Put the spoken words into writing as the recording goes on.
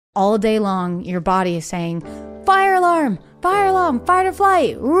all day long, your body is saying, fire alarm, fight or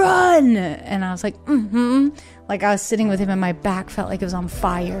flight, run. And I was like, Like I was sitting with him and my back felt like it was on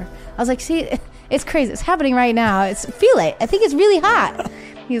fire. I was like, see, it's crazy. It's happening right now. Feel it. I think it's really hot.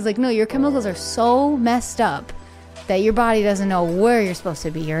 He was like, no, your chemicals are so messed up that your body doesn't know where you're supposed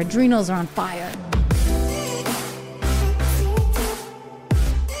to be. Your adrenals are on fire.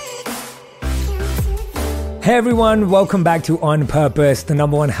 Hey everyone, welcome back to On Purpose, the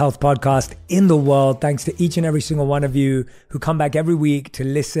 #1 health podcast in the world. Thanks to each and every single one of you who come back every week to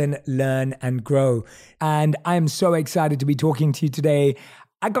listen, learn, and grow. And I'm so excited to be talking to you today.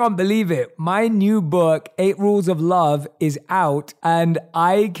 I can't believe it. My new book, 8 Rules of Love, is out and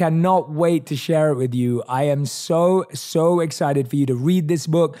I cannot wait to share it with you. I am so excited for you to read this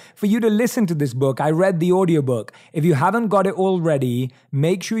book, for you to listen to this book. I read the audiobook. If you haven't got it already,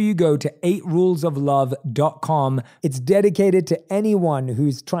 make sure you go to 8rulesoflove.com. It's dedicated to anyone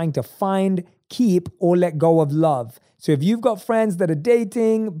who's trying to find, keep, or let go of love. So if you've got friends that are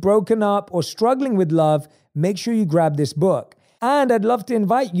dating, broken up, or struggling with love, make sure you grab this book. And I'd love to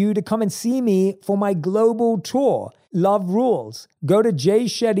invite you to come and see me for my global tour, Love Rules. Go to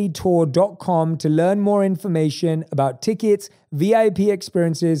jayshettytour.com to learn more information about tickets, VIP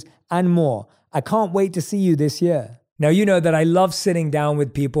experiences, and more. I can't wait to see you this year. Now, you know that I love sitting down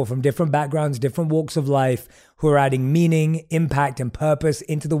with people from different backgrounds, different walks of life, who are adding meaning, impact, and purpose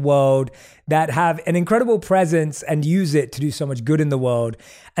into the world, that have an incredible presence and use it to do so much good in the world.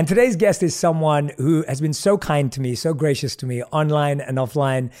 And today's guest is someone who has been so kind to me, so gracious to me, online and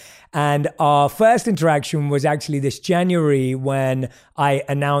offline. And our first interaction was actually this January when I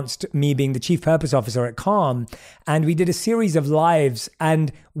announced me being the Chief Purpose Officer at Calm. And we did a series of lives.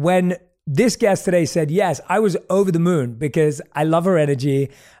 And when this guest today said yes, I was over the moon because I love her energy.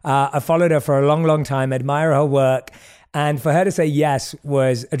 I followed her for a long time, admire her work. And for her to say yes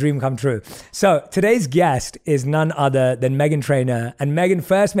was a dream come true. So today's guest is none other than Meghan Trainor. And Meghan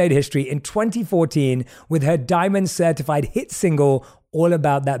first made history in 2014 with her Diamond certified hit single, All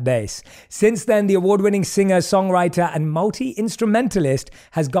About That Bass. Since then, the award-winning singer, songwriter, and multi-instrumentalist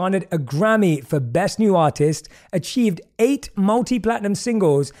has garnered a Grammy for Best New Artist, achieved 8 multi-platinum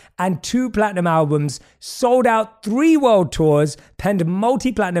singles and 2 platinum albums, sold out 3 world tours, penned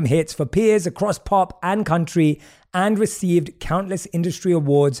multi-platinum hits for peers across pop and country, and received countless industry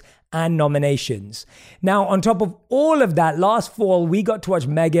awards and nominations. Now, on top of all of that, last fall, we got to watch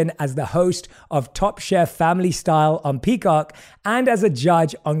Meghan as the host of Top Chef Family Style on Peacock and as a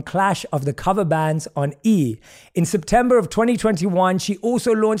judge on Clash of the Cover Bands on E! In September of 2021, she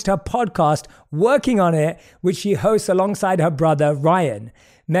also launched her podcast, Working on It, which she hosts alongside her brother, Ryan.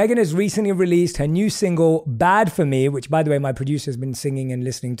 Meghan has recently released her new single, Bad For Me, which, by the way, my producer's been singing and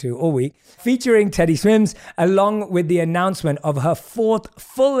listening to all week, featuring Teddy Swims, along with the announcement of her 4th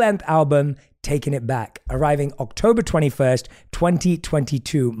full-length album, Taking It Back, arriving October 21st,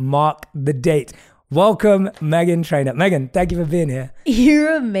 2022. Mark the date. Welcome, Meghan Trainor. Meghan, thank you for being here.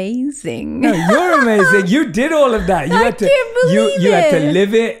 You're amazing. No, you're amazing. You did all of that. You I can't believe you had to it.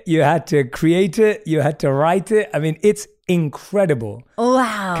 live it. You had to create it. You had to write it. I mean, it's incredible.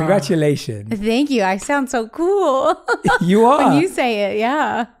 Wow. Congratulations. Thank you. I sound so cool. You are. When you say it,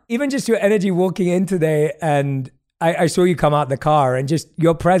 yeah. Even just your energy walking in today, and I saw you come out the car, and just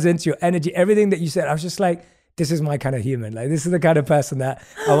your presence, your energy, everything that you said, I was just like, this is my kind of human. Like, this is the kind of person that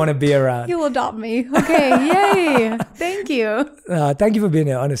I want to be around. You'll adopt me. Okay. Yay. Thank you. Thank you for being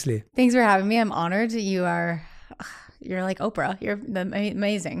here, honestly. Thanks for having me. I'm honored. You're like Oprah. You're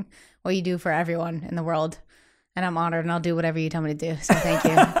amazing. What you do for everyone in the world. And I'm honored, and I'll do whatever you tell me to do. So thank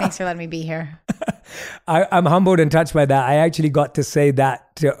you. Thanks for letting me be here. I'm humbled and touched by that. I actually got to say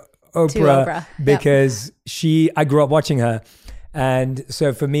that to Oprah, Yep. because I grew up watching her. And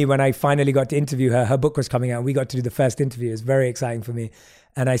so for me, when I finally got to interview her, her book was coming out. We got to do the first interview. It was very exciting for me.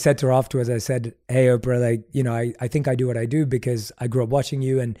 And I said to her afterwards, I said, hey, Oprah, like, you know, I think I do what I do because I grew up watching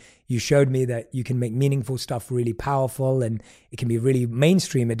you, and you showed me that you can make meaningful stuff really powerful, and it can be really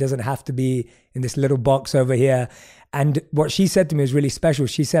mainstream. It doesn't have to be in this little box over here. And what she said to me was really special.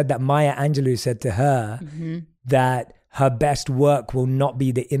 She said that Maya Angelou said to her that her best work will not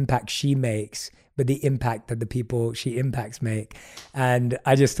be the impact she makes, but the impact that the people she impacts make. And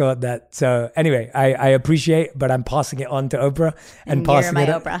I just thought that, so anyway, I appreciate, but I'm passing it on to Oprah and passing you're my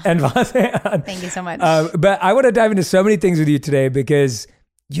it Oprah. and passing it on. Thank you so much. But I want to dive into so many things with you today because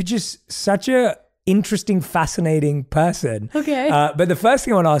you're just such a interesting, fascinating person. Okay. But the first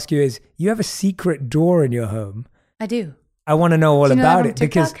thing I want to ask you is, you have a secret door in your home. I do. I want to know all Did you know about that it from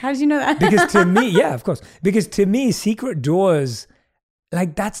because TikTok? How did you know that? because to me, yeah, of course. Because to me, secret doors,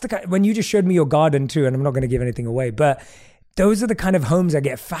 like that's the kind, when you just showed me your garden too, and I'm not going to give anything away, but those are the kind of homes I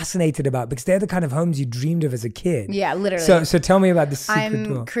get fascinated about because they're the kind of homes you dreamed of as a kid. Yeah, literally. So tell me about the secret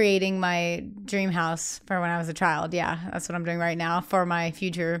door. I'm creating my dream house for when I was a child. Yeah, that's what I'm doing right now for my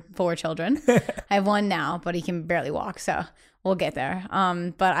future 4 children. I have one now, but he can barely walk, so we'll get there.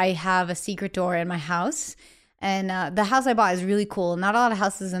 But I have a secret door in my house. And the house I bought is really cool. Not a lot of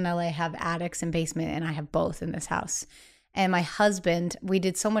houses in LA have attics and basement, and I have both in this house. And my husband, we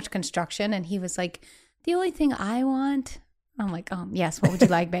did so much construction, and he was like, the only thing I want, I'm like, yes, what would you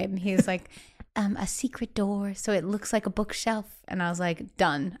like, babe? He was like, a secret door so it looks like a bookshelf. And I was like,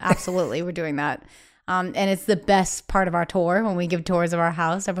 done. Absolutely, we're doing that. And it's the best part of our tour when we give tours of our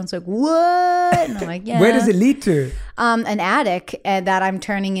house. Everyone's like, what? And I'm like, yeah. Where does it lead to? An attic that I'm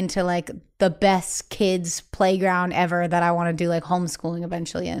turning into like the best kids playground ever that I want to do like homeschooling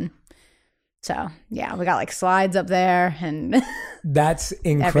eventually in. So yeah, we got like slides up there and that's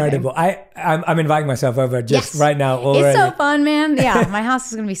incredible. I'm inviting myself over just right now already. It's so fun, man. Yeah, my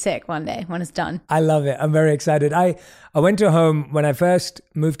house is gonna be sick one day when it's done. I love it. I'm very excited. I went to a home when I first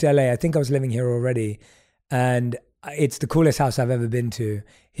moved to LA. I think I was living here already, and it's the coolest house I've ever been to.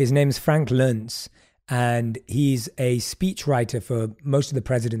 His name's Frank Luntz, and he's a speech writer for most of the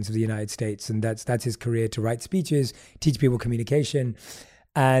presidents of the United States, and that's his career, to write speeches, teach people communication.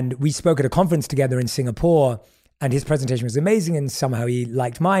 And we spoke at a conference together in Singapore, and his presentation was amazing, and somehow he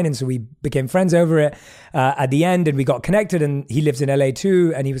liked mine, and so we became friends over it at the end, and we got connected. And he lives in LA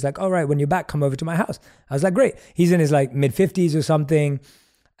too, and he was like, all right, when you're back, come over to my house. I was like, great. He's in his like mid-50s or something,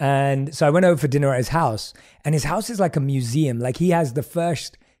 and so I went over for dinner at his house, and his house is like a museum. Like, he has the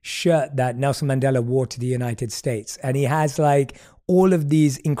first shirt that Nelson Mandela wore to the United States, and he has like all of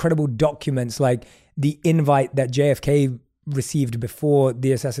these incredible documents, like the invite that JFK received before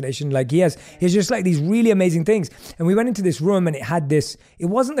the assassination. Like, he has just like these really amazing things. And we went into this room, and it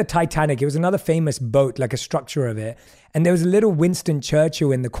wasn't the Titanic, it was another famous boat, like a structure of it. And there was a little Winston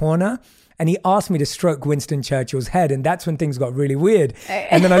Churchill in the corner, and he asked me to stroke Winston Churchill's head, and that's when things got really weird.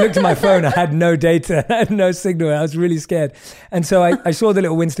 And then I looked at my phone, I had no data, I had no signal, I was really scared. And so I saw the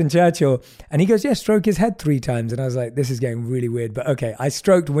little Winston Churchill, and he goes, yeah, stroke his head 3 times. And I was like, this is getting really weird, but okay. I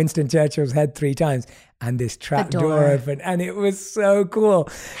stroked Winston Churchill's head 3 times, and this trap door opened, and it was so cool.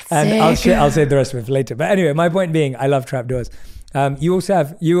 And I'll say the rest of it for later. But anyway, my point being, I love trap doors. You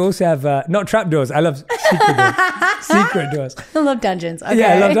also have not trap doors. I love secret doors. Secret doors. I love dungeons. Okay.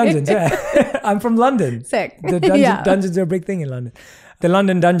 Yeah, I love dungeons. Yeah, I'm from London. Sick. The dungeons are a big thing in London. The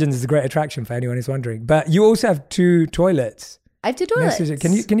London Dungeons is a great attraction for anyone who's wondering. But you also have 2 toilets. I have 2 toilets.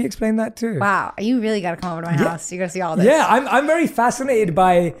 Can you explain that too? Wow, you really got to come over to my house. You got to see all this. Yeah, I'm very fascinated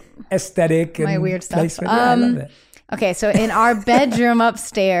by aesthetic and my weird stuff. Placement. Yeah, I love it. Okay, so in our bedroom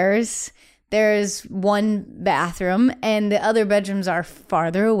upstairs, there's one bathroom, and the other bedrooms are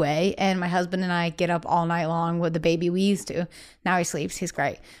farther away. And my husband and I get up all night long with the baby. We used to. Now he sleeps. He's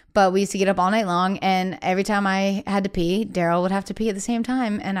great. But we used to get up all night long, and every time I had to pee, Daryl would have to pee at the same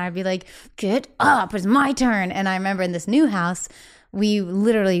time. And I'd be like, get up, it's my turn. And I remember in this new house, we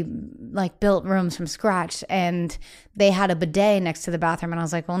literally like built rooms from scratch, and they had a bidet next to the bathroom. And I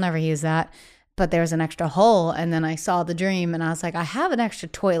was like, we'll never use that. But there was an extra hole. And then I saw the dream, and I was like, I have an extra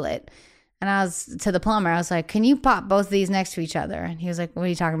toilet. And I was to the plumber, I was like, can you pop both of these next to each other? And he was like, what are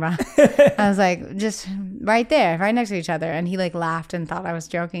you talking about? I was like, just right there, right next to each other. And he like laughed and thought I was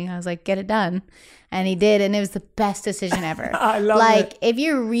joking. I was like, get it done. And he did. And it was the best decision ever. I love it. Like, if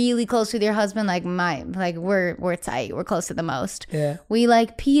you're really close with your husband, we're tight. We're close to the most. Yeah. We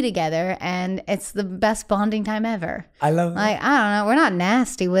like pee together, and it's the best bonding time ever. I love it. Like, I don't know. We're not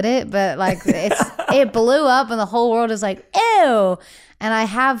nasty with it, but like it blew up, and the whole world is like, ew. And I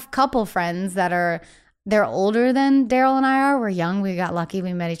have couple friends they're older than Daryl and I are. We're young. We got lucky.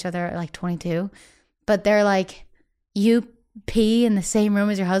 We met each other at like 22. But they're like, you pee in the same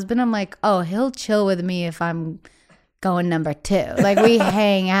room as your husband? I'm like, oh, he'll chill with me if I'm going number 2. Like, we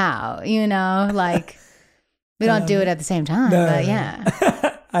hang out, like we don't do it at the same time. No. But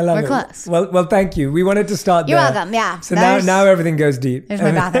yeah. I love it. We're close. Well, thank you. We wanted to start You're there. welcome. Yeah. So now everything goes deep. There's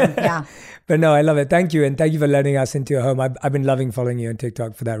my bathroom. Yeah. But no, I love it. Thank you. And thank you for letting us into your home. I've been loving following you on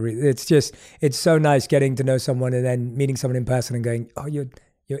TikTok for that reason. It's so nice getting to know someone and then meeting someone in person and going, oh, you're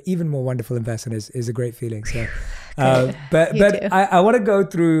even more wonderful in person is a great feeling. So, but I want to go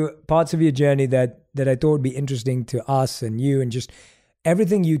through parts of your journey that I thought would be interesting to us and you, and just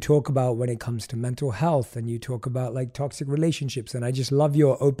everything you talk about when it comes to mental health, and you talk about like toxic relationships. And I just love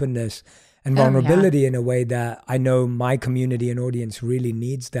your openness and vulnerability in a way that I know my community and audience really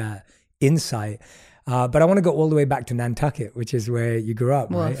needs that insight. But I want to go all the way back to Nantucket, which is where you grew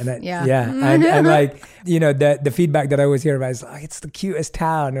up, right? And yeah. And like, you know, the feedback that I always hear about is like, it's the cutest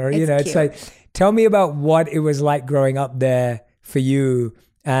town, or, you know, it's like, tell me about what it was like growing up there for you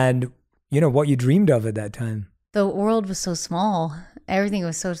and, you know, what you dreamed of at that time. The world was so small. Everything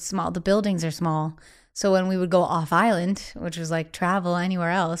was so small. The buildings are small. So when we would go off island, which was like travel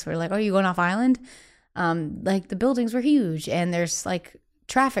anywhere else, we're like, oh, you going off island? Like the buildings were huge and there's like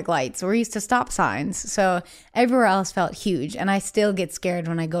traffic lights. We're used to stop signs. So everywhere else felt huge. And I still get scared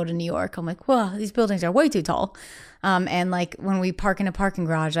when I go to New York. I'm like, whoa, these buildings are way too tall. And like when we park in a parking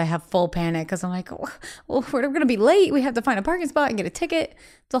garage, I have full panic because I'm like, well, we're going to be late. We have to find a parking spot and get a ticket.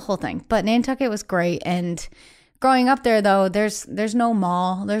 It's a whole thing. But Nantucket was great. And growing up there, though, there's no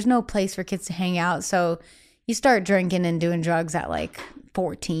mall. There's no place for kids to hang out. So you start drinking and doing drugs at like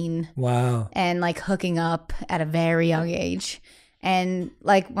 14. Wow. And like hooking up at a very young age. And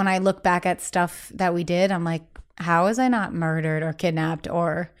like when I look back at stuff that we did, I'm like, how was I not murdered or kidnapped,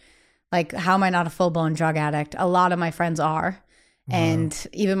 or like, how am I not a full-blown drug addict? A lot of my friends are. Wow. And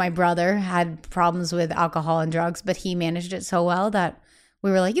even my brother had problems with alcohol and drugs, but he managed it so well that we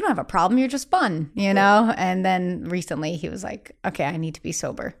were like, you don't have a problem. You're just fun, you know? And then recently he was like, okay, I need to be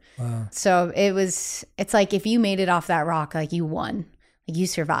sober. Wow. So it's like if you made it off that rock, like you won, like you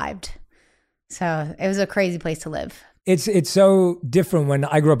survived. So it was a crazy place to live. It's so different when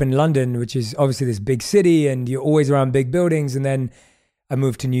I grew up in London, which is obviously this big city and you're always around big buildings. And then I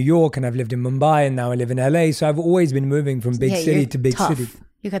moved to New York and I've lived in Mumbai and now I live in LA. So I've always been moving from big city to big city.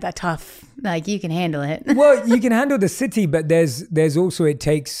 You got that tough, like you can handle it. Well, you can handle the city, but there's also, it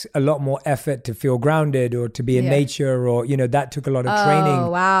takes a lot more effort to feel grounded or to be in nature, or, you know, that took a lot of training. Oh,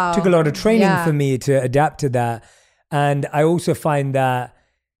 wow. Took a lot of training for me to adapt to that. And I also find that,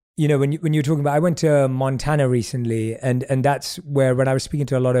 you know, when you're talking about, I went to Montana recently, and that's where, when I was speaking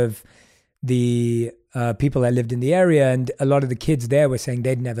to a lot of the people that lived in the area, and a lot of the kids there were saying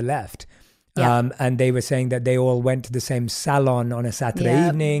they'd never left. Yeah. And they were saying that they all went to the same salon on a Saturday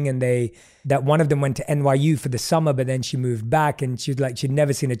evening, and that one of them went to NYU for the summer, but then she moved back, and she'd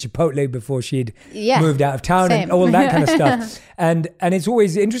never seen a Chipotle before she'd moved out of town. Same. And all that kind of stuff. And it's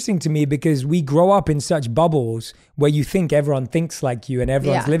always interesting to me because we grow up in such bubbles where you think everyone thinks like you and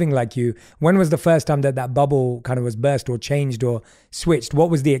everyone's living like you. When was the first time that bubble kind of was burst or changed or switched? What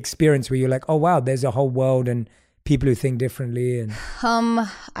was the experience where you're like, oh wow, there's a whole world and people who think differently? And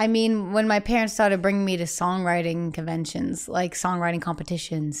I mean, when my parents started bringing me to songwriting conventions, like songwriting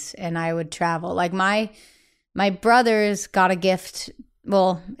competitions, and I would travel, like my brothers got a gift.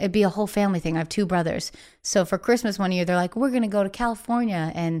 Well, it'd be a whole family thing. I have two brothers. So for Christmas one year, they're like, we're going to go to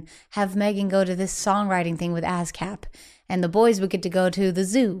California and have Megan go to this songwriting thing with ASCAP. And the boys would get to go to the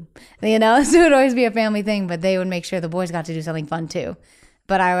zoo, you know? So it would always be a family thing, but they would make sure the boys got to do something fun too.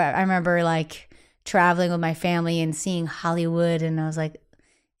 But I remember like traveling with my family and seeing Hollywood, and I was like,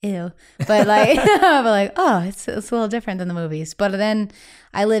 ew. But like, oh, it's a little different than the movies. But then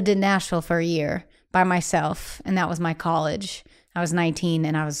I lived in Nashville for a year by myself, and that was my college. I was 19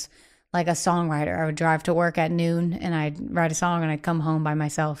 and I was like a songwriter. I would drive to work at noon and I'd write a song and I'd come home by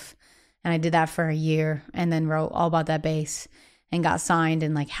myself. And I did that for a year and then wrote All About That Bass and got signed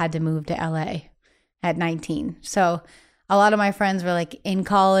and like had to move to LA at 19. So a lot of my friends were like in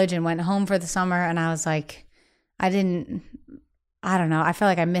college and went home for the summer. And I was like, I don't know. I felt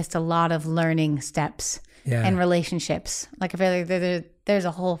like I missed a lot of learning steps and relationships. Like I feel like there's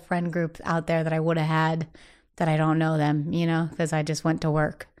a whole friend group out there that I would have had that I don't know them, you know, because I just went to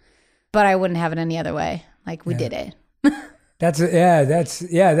work. But I wouldn't have it any other way. Like we did it. That's.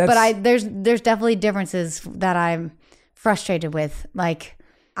 But there's definitely differences that I'm frustrated with. Like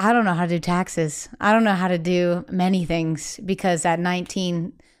I don't know how to do taxes. I don't know how to do many things because at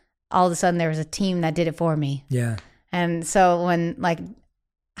 19, all of a sudden there was a team that did it for me. Yeah. And so when like,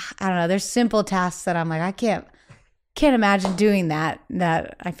 I don't know, there's simple tasks that I'm like, I can't imagine doing that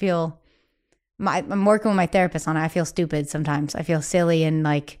I feel, I'm working with my therapist on it. I feel stupid sometimes. I feel silly and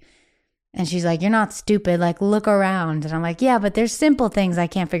she's like, you're not stupid. Like, look around. And I'm like, yeah, but there's simple things I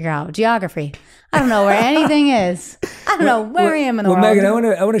can't figure out. Geography. I don't know where anything is. I don't know where I am in the world. Megan,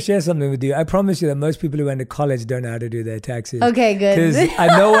 I want to share something with you. I promise you that most people who went to college don't know how to do their taxes. Okay, good. Because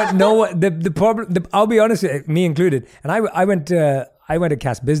I know what the problem. I'll be honest, me included. And I went to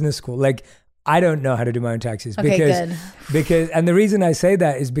Cass Business School. Like, I don't know how to do my own taxes because and the reason I say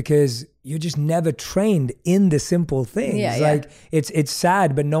that is because you're just never trained in the simple things. Like it's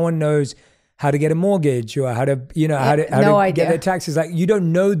sad, but no one knows how to get a mortgage or how to get their taxes. Like you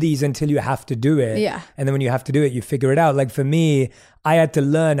don't know these until you have to do it. Yeah. And then when you have to do it, you figure it out. Like for me, I had to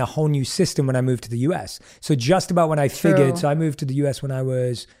learn a whole new system when I moved to the US. So just about when I figured, so I moved to the US when I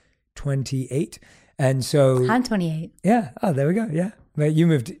was 28. And so... I'm 28. Yeah. Oh, there we go. Yeah. But you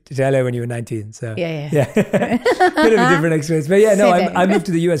moved to LA when you were 19. So Yeah. bit of a different experience. But yeah, no, Same I moved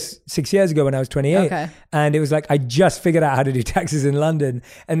to the US 6 years ago when I was 28. Okay. And it was like, I just figured out how to do taxes in London.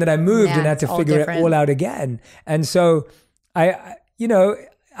 And then I moved and had to figure it all out again. And so I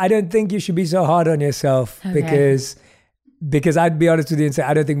don't think you should be so hard on yourself because I'd be honest with you and say,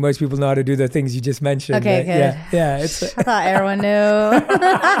 I don't think most people know how to do the things you just mentioned. Okay, good. Yeah. I thought everyone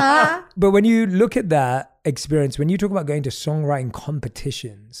knew. But when you look at that experience, when you talk about going to songwriting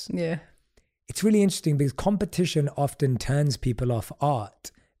competitions, it's really interesting because competition often turns people off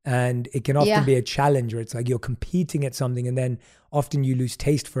art. And it can often be a challenge where it's like you're competing at something and then often you lose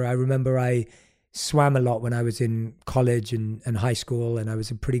taste for it. I remember I swam a lot when I was in college and high school, and I was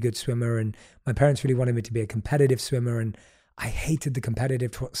a pretty good swimmer, and my parents really wanted me to be a competitive swimmer, and I hated the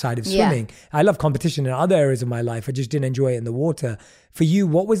competitive side of swimming. I love competition in other areas of my life. I just didn't enjoy it in the water. For you,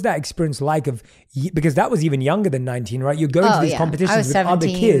 what was that experience like because that was even younger than 19, right? You're going to these competitions with other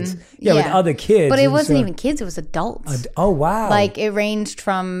kids. With other kids. But it wasn't even kids, it was adults. Oh, wow. Like it ranged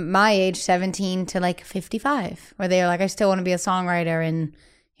from my age, 17 to like 55, where they were like, I still want to be a songwriter and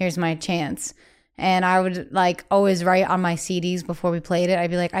here's my chance. And I would like always write on my CDs before we played it. I'd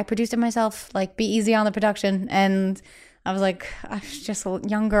be like, I produced it myself, like be easy on the production. And I was like, I'm just a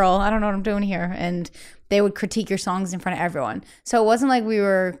young girl. I don't know what I'm doing here. And they would critique your songs in front of everyone. So it wasn't like we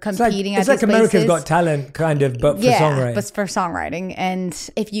were competing it's like America's Got Talent kind of, but for songwriting. Yeah, but for songwriting. And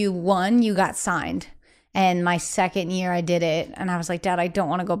if you won, you got signed. And my second year I did it. And I was like, Dad, I don't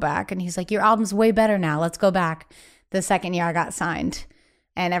want to go back. And he's like, your album's way better now. Let's go back. The second year I got signed.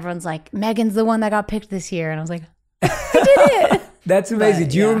 And everyone's like, Megan's the one that got picked this year. And I was like, I did it. That's amazing.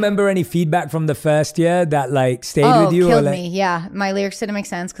 Do you remember any feedback from the first year that like stayed with you? Killed me. Yeah. My lyrics didn't make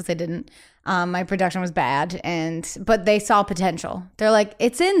sense because they didn't. My production was bad. But they saw potential. They're like,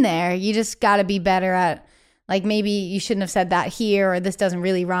 it's in there. You just got to be better at, like, maybe you shouldn't have said that here, or this doesn't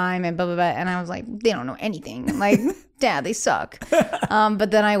really rhyme and blah, blah, blah. And I was like, they don't know anything. I'm like, Dad, they suck.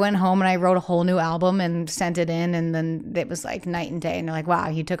 But then I went home and I wrote a whole new album and sent it in. And then it was like night and day. And they're like, wow,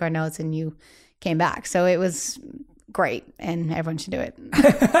 you took our notes and you came back. So it was great and everyone should do it.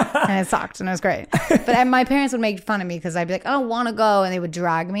 And it sucked and it was great. But my parents would make fun of me because I'd be like, I don't want to go. And they would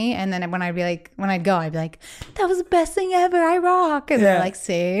drag me. And then when I'd go, I'd be like, that was the best thing ever. I rock. And they're like,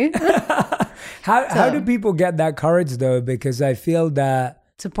 see? How do people get that courage though? Because I feel that...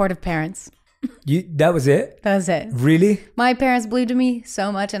 Supportive parents. That was it? That was it. Really? My parents believed in me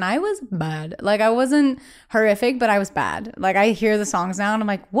so much and I was bad. Like I wasn't horrific, but I was bad. Like I hear the songs now and I'm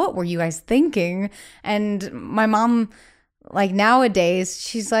like, what were you guys thinking? And my mom, like nowadays,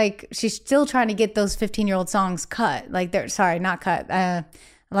 she's still trying to get those 15-year-old songs cut. Like not cut. A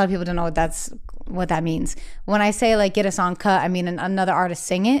lot of people don't know what that means. When I say like get a song cut, I mean another artist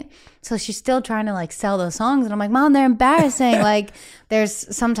sing it. So she's still trying to like sell those songs. And I'm like, Mom, they're embarrassing. Like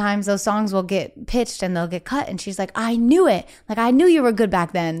there's sometimes those songs will get pitched and they'll get cut. And she's like, I knew it. Like I knew you were good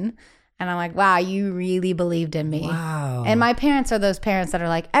back then. And I'm like, wow, you really believed in me. Wow. And my parents are those parents that are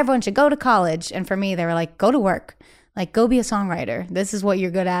like, everyone should go to college. And for me, they were like, go to work. Like go be a songwriter. This is what you're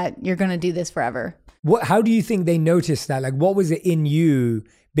good at. You're going to do this forever. How do you think they noticed that? Like what was it in you?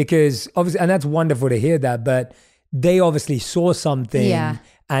 Because obviously, and that's wonderful to hear that, but they obviously saw something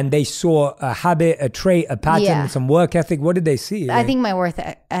and they saw a habit, a trait, a pattern, some work ethic. What did they see? I think my work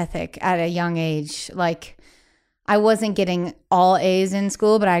ethic at a young age, like I wasn't getting all A's in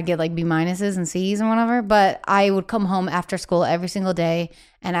school, but I'd get like B- and C's and whatever. But I would come home after school every single day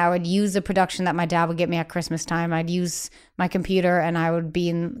and I would use the production that my dad would get me at Christmas time. I'd use my computer and I would be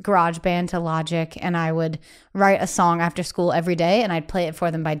in GarageBand to Logic and I would write a song after school every day and I'd play it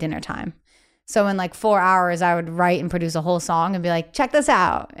for them by dinner time. So in like 4 hours, I would write and produce a whole song and be like, check this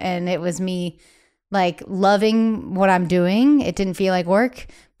out. And it was me like loving what I'm doing. It didn't feel like work,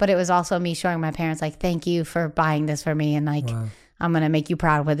 but it was also me showing my parents like, thank you for buying this for me. And like, I'm going to make you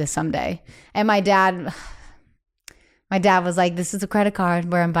proud with this someday. And my dad was like, this is a credit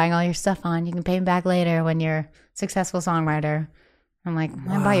card where I'm buying all your stuff on. You can pay me back later when you're a successful songwriter. I'm like,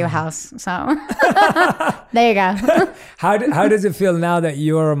 I buy you a house. So there you go. How does it feel now that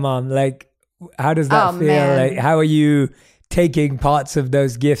you're a mom? Like, how does that feel? Man. Like, how are you taking parts of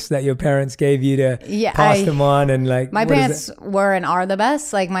those gifts that your parents gave you to pass them on? And like, my parents were and are the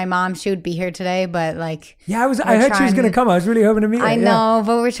best. Like my mom, she would be here today, but like, I heard she was going to come. I was really hoping to meet her. I know,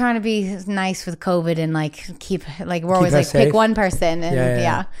 but we're trying to be nice with COVID and like we're always like safe. Pick one person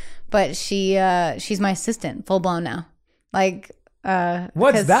and but she's my assistant full blown now. Like,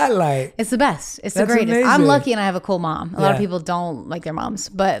 what's that like? It's the best. It's the greatest. Amazing. I'm lucky and I have a cool mom. A lot of people don't like their moms,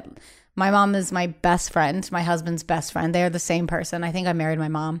 but My mom is my best friend, my husband's best friend. They're the same person. I think I married my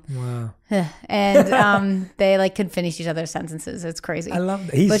mom. Wow. And they like could finish each other's sentences. It's crazy. I love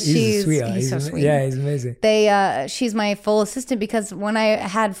that. He's a sweetheart. He's so sweet. Yeah, he's amazing. She's my full assistant because when I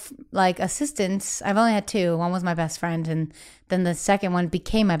had like assistants, I've only had two. One was my best friend, and then the second one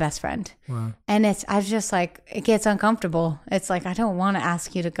became my best friend. Wow. And I was just like, it gets uncomfortable. It's like, I don't want to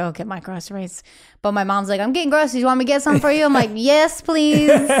ask you to go get my groceries. But my mom's like, I'm getting groceries. You want me to get some for you? I'm like, yes, please.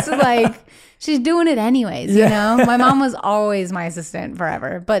 Like, she's doing it anyways, you know? My mom was always my assistant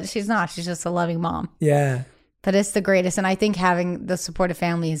forever, but she's not. She's just a loving mom. Yeah. But it's the greatest. And I think having the supportive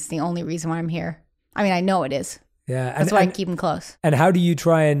family is the only reason why I'm here. I mean, I know it is. Yeah. That's why I keep them close. And how do you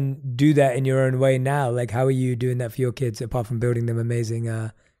try and do that in your own way now? Like, how are you doing that for your kids apart from building them amazing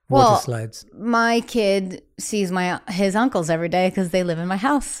water slides? My kid sees his uncles every day because they live in my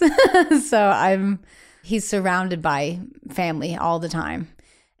house. So he's surrounded by family all the time.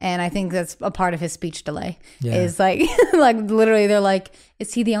 And I think that's a part of his speech delay is like, like literally they're like,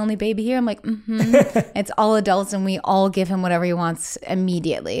 is he the only baby here? I'm like, It's all adults and we all give him whatever he wants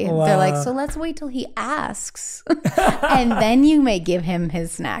immediately. Wow. They're like, so let's wait till he asks and then you may give him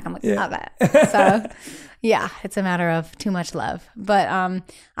his snack. I'm like, okay. So yeah, it's a matter of too much love. But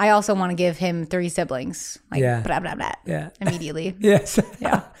I also want to give him 3 siblings. Like blah, blah, blah. Immediately. Yes.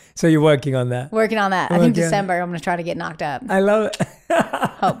 Yeah. So you're working on that. Working on that. I think December I'm going to try to get knocked up. I love it.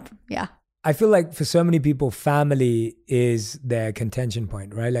 Hope. Yeah. I feel like for so many people, family is their contention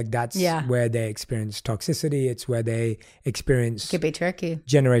point, right? Like that's where they experience toxicity. It's where they experience could be tricky.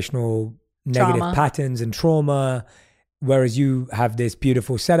 Generational negative patterns and trauma. Whereas you have this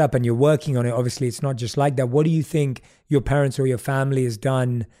beautiful setup and you're working on it. Obviously, it's not just like that. What do you think your parents or your family has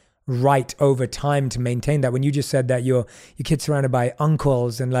done right over time to maintain that? When you just said that your kid's surrounded by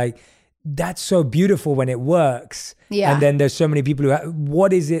uncles and like, that's so beautiful when it works. Yeah. And then there's so many people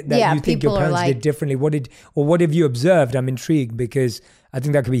what is it that you think your parents did differently? What have you observed? I'm intrigued because I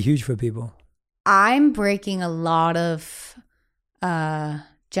think that could be huge for people. I'm breaking a lot of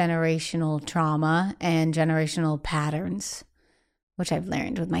generational trauma and generational patterns, which I've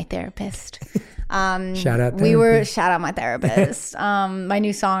learned with my therapist. Shout out my therapist. My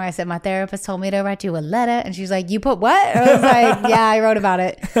new song, I said, my therapist told me to write you a letter. And she's like, you put what? I was like, yeah, I wrote about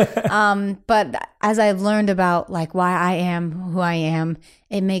it. But as I've learned about like why I am who I am,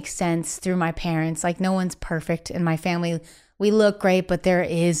 it makes sense through my parents. Like no one's perfect in my family. We look great, but there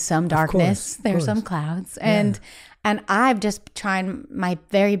is some darkness. There's some clouds. And I've just tried my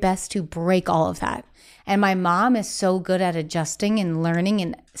very best to break all of that. And my mom is so good at adjusting and learning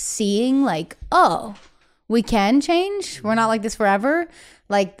and seeing like, oh, we can change. We're not like this forever.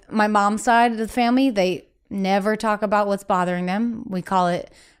 Like my mom's side of the family, they never talk about what's bothering them. We call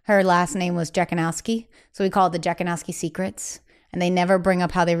it, her last name was Jekanowski. So we call it the Jekanowski secrets. And they never bring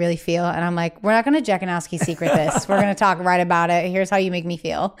up how they really feel. And I'm like, we're not going to Jekanowski secret this. We're going to talk right about it. Here's how you make me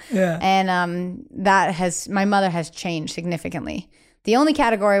feel. Yeah. And my mother has changed significantly. The only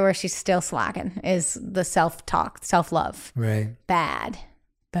category where she's still slacking is the self-talk, self-love. Right. Bad.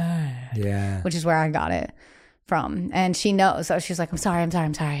 Yeah. Which is where I got it from. And she knows. So she's like, I'm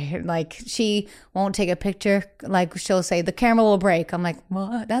sorry. Like she won't take a picture. Like she'll say, the camera will break. I'm like,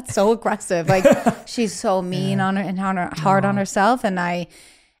 what? That's so aggressive. Like she's so mean on her and hard on herself.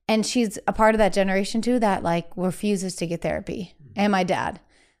 And she's a part of that generation too that like refuses to get therapy. And my dad.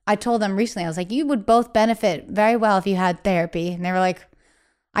 I told them recently, I was like, you would both benefit very well if you had therapy. And they were like,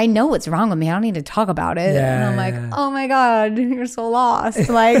 I know what's wrong with me. I don't need to talk about it. And I'm like, oh my God, you're so lost.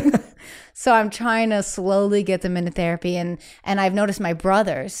 Like, so I'm trying to slowly get them into therapy. And I've noticed my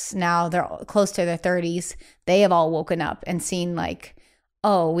brothers now, they're close to their 30s. They have all woken up and seen like,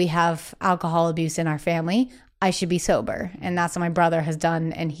 oh, we have alcohol abuse in our family. I should be sober. And that's what my brother has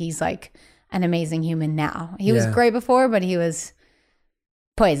done. And he's like an amazing human now. He was great before, but he was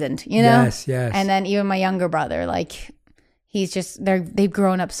poisoned, you know? Yes. And then even my younger brother, like he's just, they've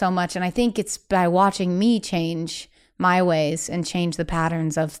grown up so much. And I think it's by watching me change my ways and change the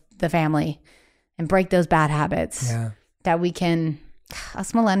patterns of the family and break those bad habits that we can,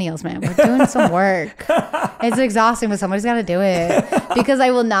 us millennials, man, we're doing some work. It's exhausting, but somebody's got to do it because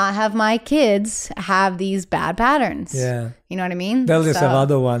I will not have my kids have these bad patterns. Yeah. You know what I mean? They'll just have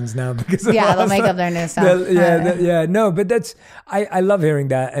other ones now because of they'll make up their new stuff. No, but that's, I love hearing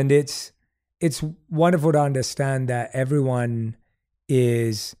that. And it's wonderful to understand that everyone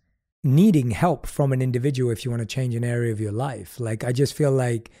is needing help from an individual if you want to change an area of your life. Like, I just feel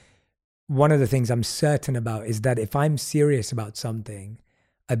like one of the things I'm certain about is that if I'm serious about something,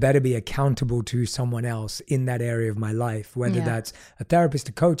 I better be accountable to someone else in that area of my life, whether Yeah. that's a therapist,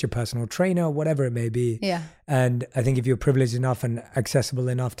 a coach, a personal trainer, whatever it may be. Yeah. And I think if you're privileged enough and accessible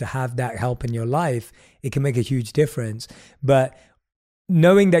enough to have that help in your life, it can make a huge difference. But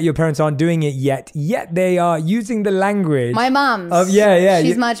knowing that your parents aren't doing it yet they are using the language. My mom's.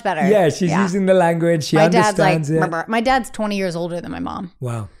 She's much better. Yeah, she's using the language. She understands it. My dad's 20 years older than my mom.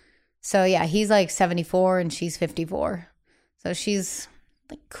 Wow. So yeah, he's like 74 and she's 54. So she's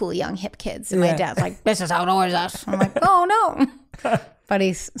like cool young hip kids. And my dad's like, this is how it always is. I'm like, oh no. But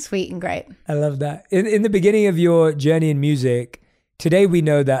he's sweet and great. I love that. In the beginning of your journey in music, today we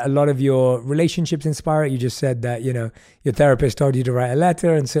know that a lot of your relationships inspire it. You just said that, you know, your therapist told you to write a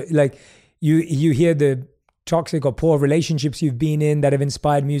letter. And so like you hear the toxic or poor relationships you've been in that have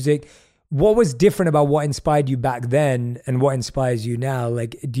inspired music. What was different about what inspired you back then and what inspires you now?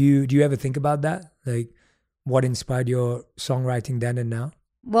 Like, do you ever think about that? Like what inspired your songwriting then and now?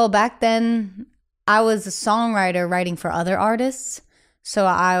 Well, back then I was a songwriter writing for other artists. So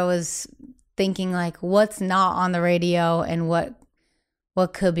I was thinking like what's not on the radio and what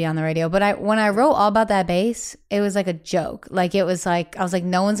could be on the radio. But when I wrote All About That Bass, it was like a joke. Like it was like, I was like,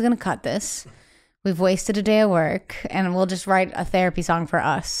 no one's going to cut this. We've wasted a day of work and we'll just write a therapy song for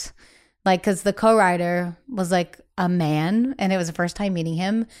us. Like, cause the co-writer was like a man and it was the first time meeting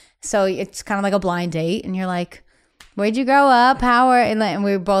him. So it's kind of like a blind date and you're like, where'd you grow up? And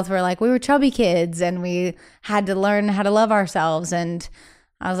we both were like, we were chubby kids and we had to learn how to love ourselves. And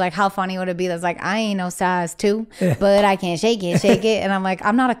I was like, how funny would it be? That's like, I ain't no size 2, but I can shake it. And I'm like,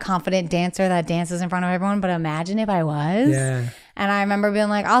 I'm not a confident dancer that dances in front of everyone, but imagine if I was. Yeah. And I remember being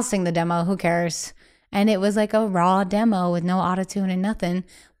like, I'll sing the demo. Who cares? And it was like a raw demo with no autotune and nothing.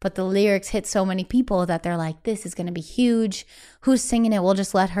 But the lyrics hit so many people that they're like, this is going to be huge. Who's singing it? We'll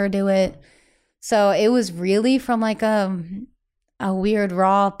just let her do it. So it was really from like a weird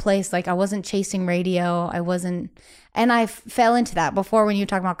raw place. Like I wasn't chasing radio. And I fell into that before when you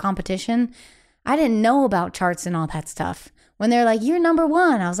talk about competition. I didn't know about charts and all that stuff. When they're like, you're number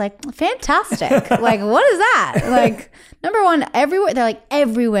 1, I was like, fantastic. Like, what is that? Like, number 1 everywhere. They're like,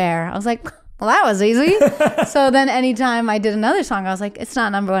 everywhere. I was like, well, that was easy. So then anytime I did another song, I was like, it's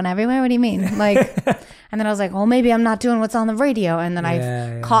not number 1 everywhere. What do you mean? Like, and then I was like, well, maybe I'm not doing what's on the radio. And then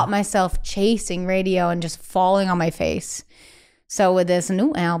I caught myself chasing radio and just falling on my face. So with this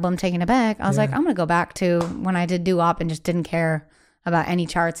new album, Taking It Back, I was like, I'm going to go back to when I did doo-wop and just didn't care about any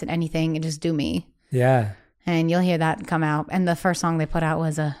charts and anything and just do me. Yeah. And you'll hear that come out. And the first song they put out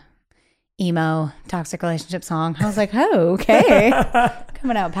was a emo toxic relationship song. I was like, oh, okay.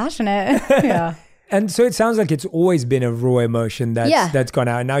 Coming out passionate. Yeah. And so it sounds like it's always been a raw emotion that's gone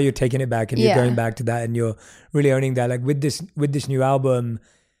out. And now you're taking it back and you're going back to that and you're really owning that. Like with this new album,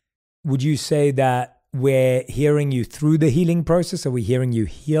 would you say that we're hearing you through the healing process? Are we hearing you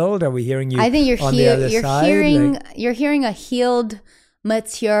healed? Are we hearing you I think you're on the other side? You're hearing a healed,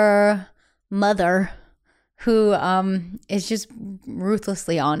 mature mother who is just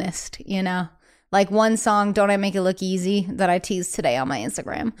ruthlessly honest, you know? Like one song, Don't I Make It Look Easy, that I teased today on my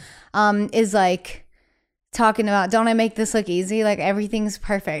Instagram, is like talking about, don't I make this look easy? Like everything's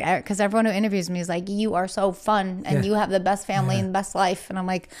perfect. Because everyone who interviews me is like, you are so fun and you have the best family and the best life. And I'm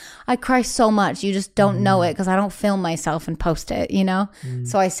like, I cry so much. You just don't know it because I don't film myself and post it, you know?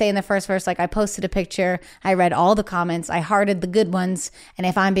 So I say in the first verse, like I posted a picture, I read all the comments, I hearted the good ones. And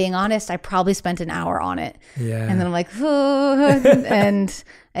if I'm being honest, I probably spent an hour on it. Yeah. And then I'm like, and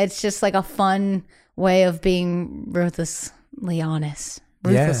it's just like a fun way of being ruthlessly honest.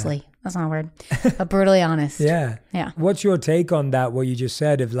 Ruthlessly. Yeah. That's not a word, but brutally honest. Yeah. What's your take on that, what you just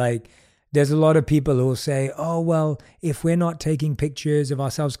said of like, there's a lot of people who will say, oh, well, if we're not taking pictures of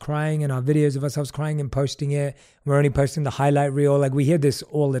ourselves crying and our videos of ourselves crying and posting it, we're only posting the highlight reel. Like we hear this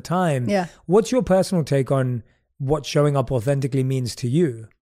all the time. Yeah. What's your personal take on what showing up authentically means to you?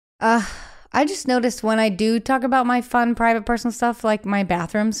 I just noticed when I do talk about my fun, private, personal stuff, like my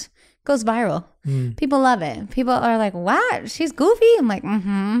bathrooms, it goes viral. People love it. People are like, what? She's goofy? I'm like,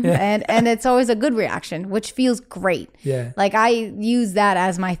 and it's always a good reaction, which feels great. Yeah. Like I use that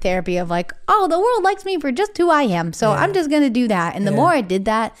as my therapy of like, oh, the world likes me for just who I am. So I'm just going to do that. And the more I did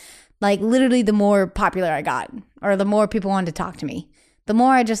that, like literally the more popular I got or the more people wanted to talk to me. The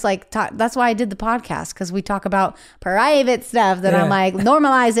more I just like talk, that's why I did the podcast, because we talk about private stuff that I'm like,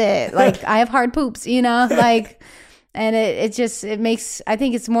 normalize it. Like I have hard poops, you know, like, and it makes, I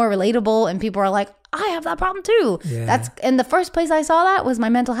think it's more relatable and people are like, I have that problem too. Yeah. That's, and the first place I saw that was my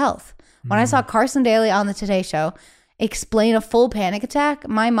mental health. When I saw Carson Daly on the Today Show explain a full panic attack,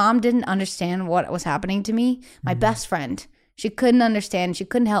 my mom didn't understand what was happening to me. My best friend, she couldn't understand. She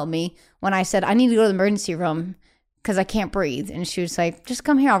couldn't help me when I said, I need to go to the emergency room because I can't breathe. And she was like, just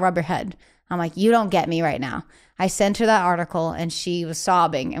come here, I'll rub your head. I'm like, you don't get me right now. I sent her that article and she was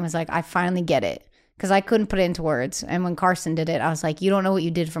sobbing and was like, I finally get it. Because I couldn't put it into words. And when Carson did it, I was like, you don't know what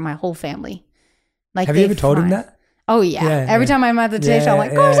you did for my whole family. Like, have you ever told him that? Oh, yeah. Every time I'm at the Today Show, I'm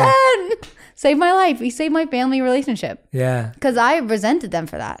like, Carson, saved my life. He saved my family relationship. Yeah. Because I resented them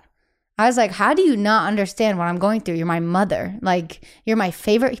for that. I was like, how do you not understand what I'm going through? You're my mother. Like, you're my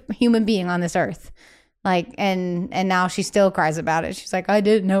favorite human being on this earth. Like, and now she still cries about it. She's like, I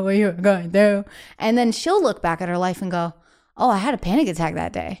didn't know what you were going through. And then she'll look back at her life and go, oh, I had a panic attack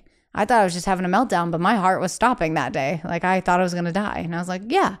that day. I thought I was just having a meltdown, but my heart was stopping that day. Like, I thought I was going to die. And I was like,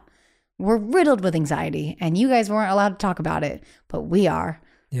 yeah, we're riddled with anxiety and you guys weren't allowed to talk about it, but we are.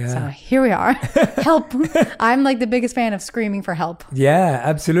 Yeah. So here we are. Help. I'm like the biggest fan of screaming for help. Yeah,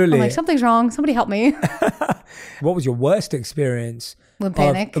 absolutely. I'm like, something's wrong. Somebody help me. What was your worst experience with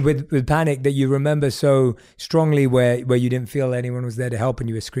panic? With panic that you remember so strongly where you didn't feel anyone was there to help and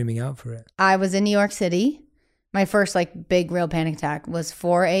you were screaming out for it? I was in New York City. My first like big real panic attack was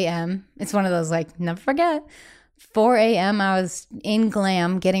 4 a.m. It's one of those like never forget. 4 a.m. I was in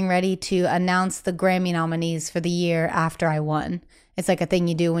Glam getting ready to announce the Grammy nominees for the year after I won. It's like a thing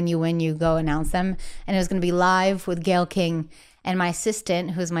you do when you win, you go announce them. And it was going to be live with Gayle King. And my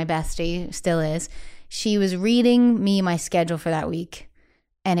assistant, who's my bestie, still is, she was reading me my schedule for that week.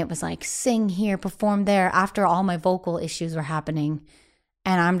 And it was like, sing here, perform there, after all my vocal issues were happening.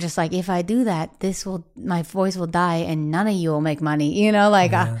 And I'm just like, if I do that, my voice will die and none of you will make money. You know,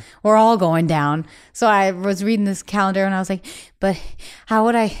 like we're all going down. So I was reading this calendar and I was like, but how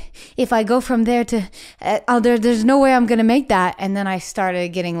would if I go from there to, there's no way I'm going to make that. And then I started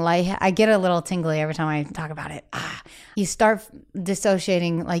getting I get a little tingly every time I talk about it. You start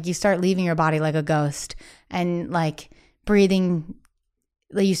dissociating, like you start leaving your body like a ghost and like breathing.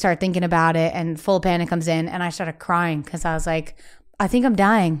 You start thinking about it and full panic comes in. And I started crying because I was like, I think I'm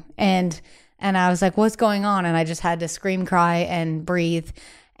dying. And I was like, what's going on? And I just had to scream, cry, and breathe.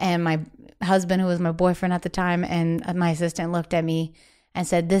 And my husband, who was my boyfriend at the time, and my assistant looked at me and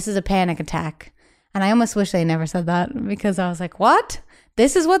said, this is a panic attack. And I almost wish they never said that because I was like, what?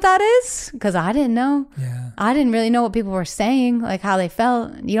 This is what that is? Because I didn't know. Yeah. I didn't really know what people were saying, like how they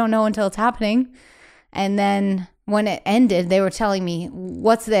felt. You don't know until it's happening. And then when it ended, they were telling me,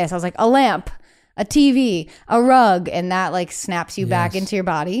 what's this? I was like, a lamp. A TV, a rug, and that like snaps you back into your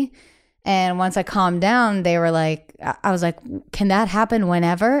body. And once I calmed down, they were like, I was like, can that happen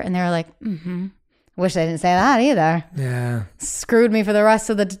whenever? And they were like, wish they didn't say that either. Yeah. Screwed me for the rest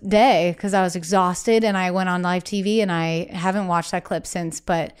of the day because I was exhausted and I went on live TV and I haven't watched that clip since,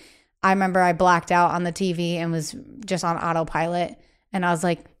 but I remember I blacked out on the TV and was just on autopilot. And I was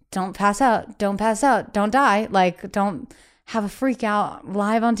like, don't pass out, don't die. Like, don't have a freak out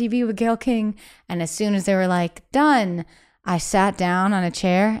live on TV with Gayle King. And as soon as they were like, done, I sat down on a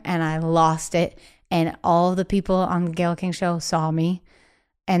chair and I lost it. And all of the people on the Gayle King show saw me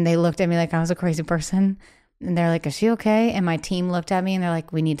and they looked at me like I was a crazy person. And they're like, is she okay? And my team looked at me and they're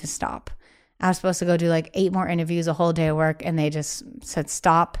like, we need to stop. I was supposed to go do like 8 more interviews, a whole day of work. And they just said,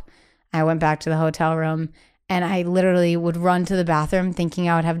 stop. I went back to the hotel room and I literally would run to the bathroom thinking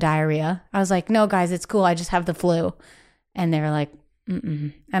I would have diarrhea. I was like, no, guys, it's cool. I just have the flu. And they were like,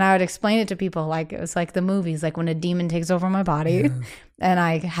 mm-mm. And I would explain it to people like it was like the movies, like when a demon takes over my body and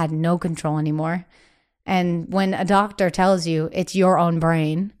I had no control anymore. And when a doctor tells you it's your own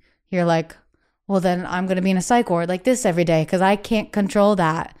brain, you're like, well, then I'm going to be in a psych ward like this every day because I can't control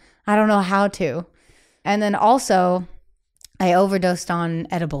that. I don't know how to. And then also I overdosed on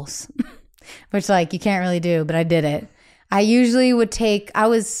edibles, which like you can't really do, but I did it. I usually would I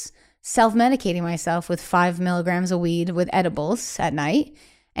was self-medicating myself with 5 milligrams of weed with edibles at night.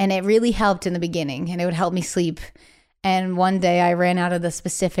 And it really helped in the beginning and it would help me sleep. And one day I ran out of the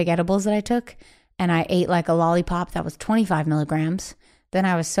specific edibles that I took and I ate like a lollipop that was 25 milligrams. Then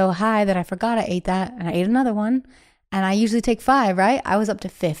I was so high that I forgot I ate that and I ate another one. And I usually take 5, right? I was up to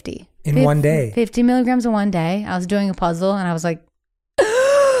 50. In one day? 50 milligrams in one day. I was doing a puzzle and I was like,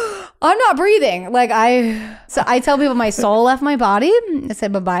 I'm not breathing. So I tell people my soul left my body. I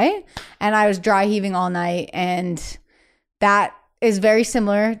said bye-bye. And I was dry heaving all night. And that is very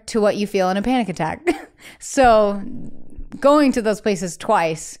similar to what you feel in a panic attack. So going to those places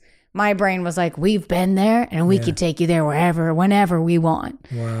twice, my brain was like, we've been there and we could take you there whenever we want.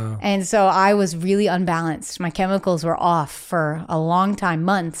 Wow. And so I was really unbalanced. My chemicals were off for a long time,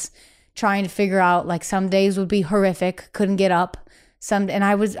 months, trying to figure out like some days would be horrific, couldn't get up. And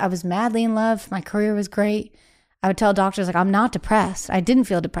I was madly in love. My career was great. I would tell doctors like, I'm not depressed. I didn't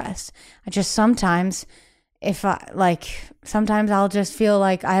feel depressed. I just sometimes if sometimes I'll just feel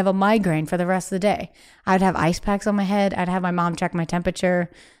like I have a migraine for the rest of the day. I'd have ice packs on my head. I'd have my mom check my temperature.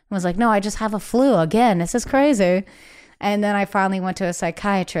 I was like, no, I just have a flu again. This is crazy. And then I finally went to a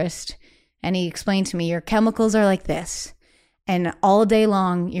psychiatrist, and he explained to me, your chemicals are like this. And all day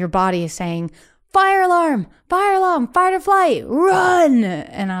long, your body is saying, fire alarm, fight or flight, run.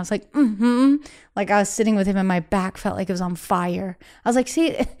 And I was like, Like I was sitting with him and my back felt like it was on fire. I was like,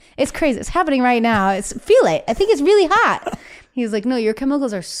 see, it's crazy. It's happening right now. Feel it. I think it's really hot. He was like, no, your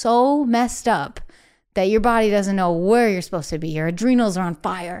chemicals are so messed up that your body doesn't know where you're supposed to be. Your adrenals are on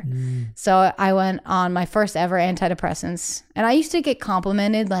fire. So I went on my first ever antidepressants. And I used to get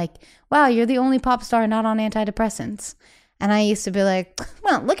complimented like, wow, you're the only pop star not on antidepressants. And I used to be like,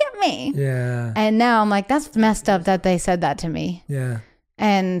 well, look at me. Yeah. And now I'm like, that's messed up that they said that to me. Yeah.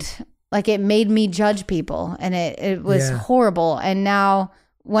 And like it made me judge people, and it was horrible. And now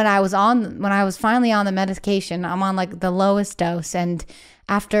when I was finally on the medication, I'm on like the lowest dose. And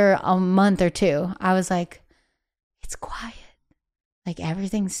after a month or two, I was like, it's quiet. Like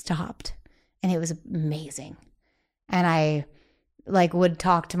everything stopped, and it was amazing. And I like would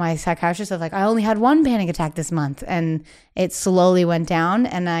talk to my psychiatrist of like, I only had one panic attack this month, and it slowly went down.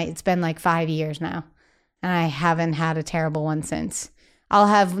 And it's been like 5 years now, and I haven't had a terrible one since. I'll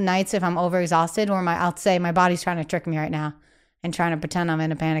have nights if I'm overexhausted where I'll say my body's trying to trick me right now and trying to pretend I'm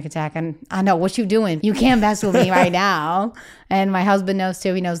in a panic attack. And I know, what you doing? You can't mess with me right now. And my husband knows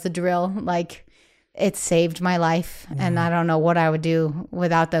too. He knows the drill. Like it saved my life. And I don't know what I would do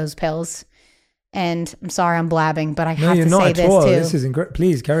without those pills. And I'm sorry I'm blabbing, but I have to say this too. This is incredible.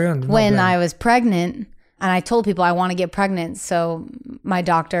 Please carry on. When I was pregnant, and I told people I want to get pregnant. So my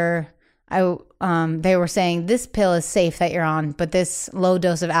doctor, they were saying this pill is safe that you're on, but this low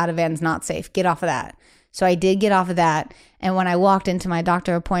dose of Ativan's not safe. Get off of that. So I did get off of that. And when I walked into my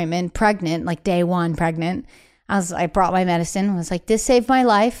doctor appointment pregnant, like day one pregnant, I brought my medicine. I was like, this saved my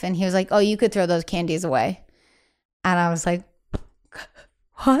life. And he was like, oh, you could throw those candies away. And I was like,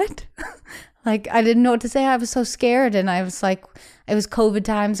 what? Like, I didn't know what to say. I was so scared. And I was like, it was COVID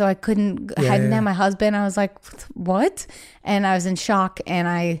time, so I didn't have my husband. I was like, what? And I was in shock. And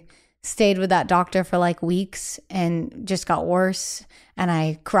I stayed with that doctor for like weeks and just got worse. And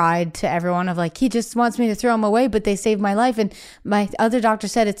I cried to everyone of like, he just wants me to throw them away, but they saved my life. And my other doctor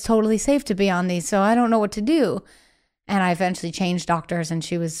said it's totally safe to be on these, so I don't know what to do. And I eventually changed doctors, and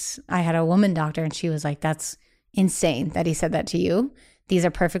I had a woman doctor, and she was like, that's insane that he said that to you. These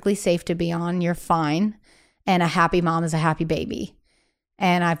are perfectly safe to be on. You're fine. And a happy mom is a happy baby.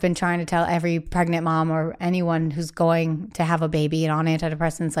 And I've been trying to tell every pregnant mom or anyone who's going to have a baby and on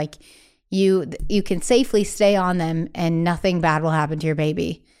antidepressants, like you can safely stay on them and nothing bad will happen to your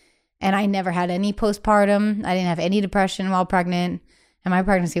baby. And I never had any postpartum. I didn't have any depression while pregnant. And my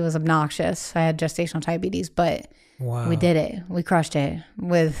pregnancy was obnoxious. I had gestational diabetes, but we did it. We crushed it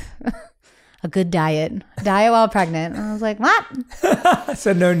with a good diet while pregnant. And I was like, what?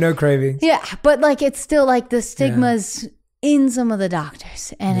 So no cravings. Yeah. But like, it's still like the stigmas in some of the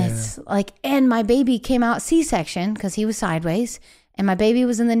doctors. And it's like, and my baby came out C-section because he was sideways. And my baby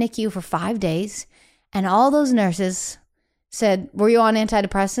was in the NICU for 5 days. And all those nurses said, were you on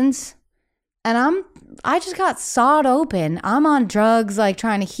antidepressants? And I just got sawed open. I'm on drugs, like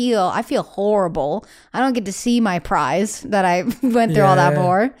trying to heal. I feel horrible. I don't get to see my prize that I went through all that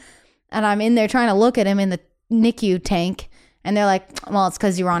for. And I'm in there trying to look at him in the NICU tank. And they're like, well, it's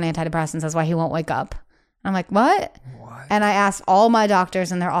because you were on antidepressants. That's why he won't wake up. I'm like, what? And I asked all my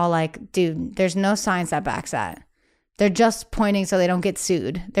doctors, and they're all like, dude, there's no science that backs that. They're just pointing so they don't get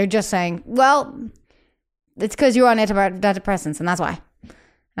sued. They're just saying, well, it's because you were on antidepressants, and that's why.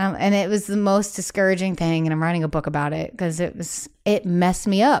 And it was the most discouraging thing, and I'm writing a book about it because it messed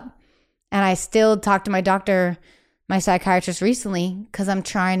me up. And I still talked to my doctor, my psychiatrist recently, because I'm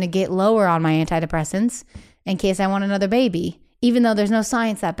trying to get lower on my antidepressants in case I want another baby, even though there's no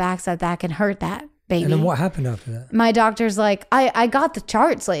science that backs that can hurt that baby. And then what happened after that? My doctor's like, I got the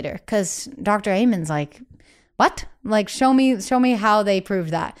charts later because Dr. Amen's like, what? Like, show me how they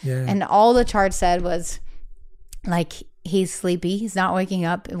proved that. Yeah. And all the chart said was like, he's sleepy. He's not waking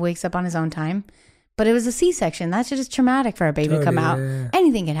up. He wakes up on his own time. But it was a C-section. That's just traumatic for a baby to come out. Yeah.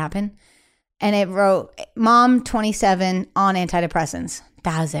 Anything can happen. And it wrote, mom 27 on antidepressants.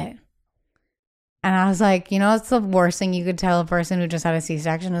 That was it. And I was like, it's the worst thing you could tell a person who just had a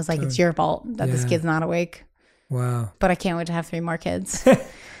C-section. It was like, it's your fault that this kid's not awake. Wow. But I can't wait to have 3 more kids.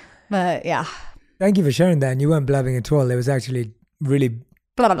 But yeah. Thank you for sharing that. And you weren't blabbing at all. It was actually really...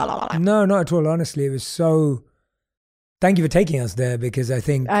 Blah, blah, blah, blah. No, not at all. Honestly, it was so... Thank you for taking us there, because I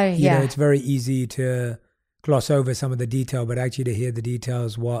think, it's very easy to gloss over some of the detail, but actually to hear the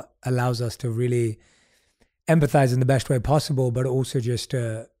details, what allows us to really empathize in the best way possible, but also just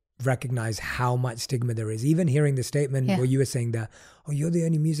to recognize how much stigma there is. Even hearing the statement where you were saying that, oh, you're the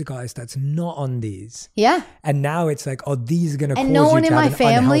only music artist that's not on these. Yeah. And now it's like, oh, these are going to cause you to And have no one in my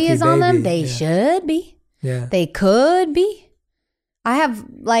family is on them. They Yeah. should be. Yeah. They could be. I have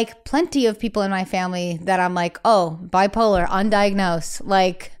like plenty of people in my family that I'm like, oh, bipolar, undiagnosed,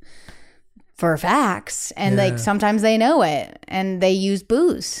 like for facts. And like sometimes they know it and they use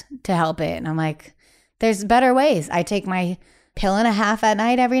booze to help it. And I'm like, there's better ways. I take my pill and a half at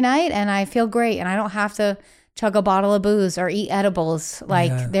night every night and I feel great. And I don't have to chug a bottle of booze or eat edibles.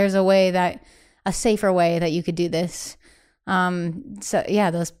 Like there's a safer way that you could do this. So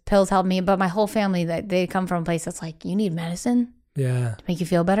yeah, those pills help me. But my whole family, that they come from a place that's like, you need medicine Yeah. to make you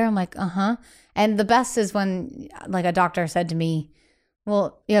feel better. I'm like, And the best is when like a doctor said to me,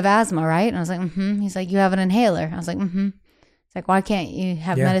 well, you have asthma, right? And I was like, He's like, you have an inhaler. I was like, It's like, why can't you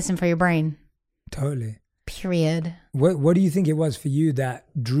have medicine for your brain? Totally. Period. What do you think it was for you that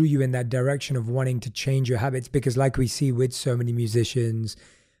drew you in that direction of wanting to change your habits? Because like we see with so many musicians,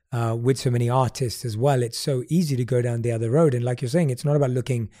 with so many artists as well, it's so easy to go down the other road. And like you're saying, it's not about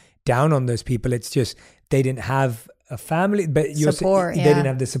looking down on those people. It's just they didn't have a family, but support, they didn't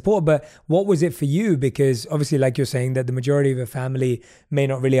have the support. But what was it for you? Because obviously, like you're saying, that the majority of a family may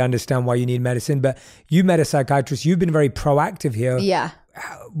not really understand why you need medicine, but you met a psychiatrist. You've been very proactive here. Yeah.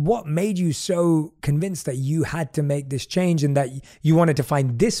 What made you so convinced that you had to make this change and that you wanted to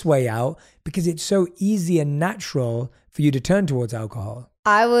find this way out? Because it's so easy and natural for you to turn towards alcohol.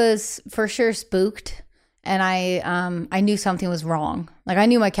 I was for sure spooked, and I knew something was wrong. Like I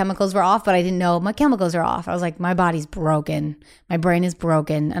knew my chemicals were off, but I didn't know my chemicals are off. I was like, my body's broken. My brain is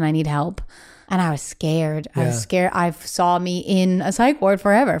broken and I need help. And I was scared. I was scared. I saw me in a psych ward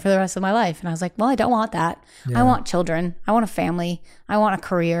forever for the rest of my life. And I was like, well, I don't want that. I want children. I want a family. I want a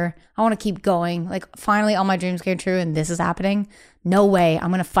career. I want to keep going. Like finally all my dreams came true and this is happening. No way. I'm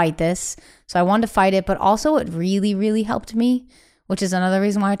going to fight this. So I wanted to fight it. But also it really, really helped me, which is another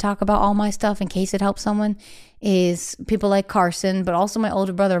reason why I talk about all my stuff in case it helps someone, is people like Carson, but also my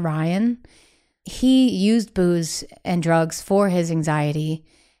older brother, Ryan. He used booze and drugs for his anxiety.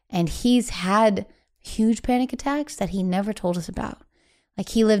 And he's had huge panic attacks that he never told us about. Like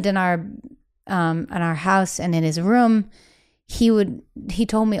he lived in our house, and in his room, he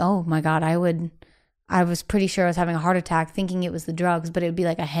told me, oh my God, I was pretty sure I was having a heart attack thinking it was the drugs, but it would be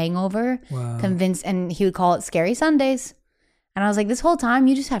like a hangover, convinced, and he would call it Scary Sundays. And I was like, this whole time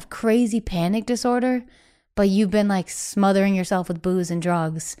you just have crazy panic disorder, but you've been like smothering yourself with booze and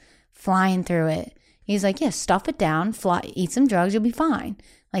drugs, flying through it. He's like, yeah, stuff it down, eat some drugs, you'll be fine.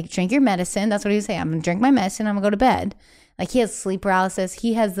 Like, drink your medicine. That's what he would say. I'm going to drink my medicine. I'm going to go to bed. Like, he has sleep paralysis.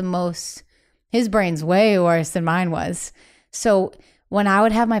 He has his brain's way worse than mine was. So when I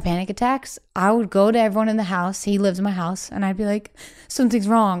would have my panic attacks, I would go to everyone in the house. He lives in my house. And I'd be like, something's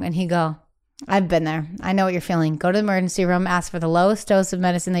wrong. And he'd go, I've been there. I know what you're feeling. Go to the emergency room. Ask for the lowest dose of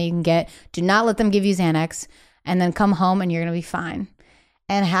medicine that you can get. Do not let them give you Xanax. And then come home and you're going to be fine.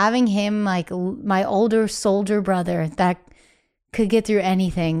 And having him, like my older soldier brother that could get through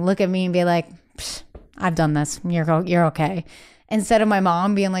anything, look at me and be like, I've done this. You're okay. Instead of my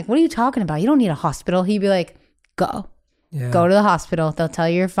mom being like, what are you talking about? You don't need a hospital. He'd be like, go. Yeah. Go to the hospital. They'll tell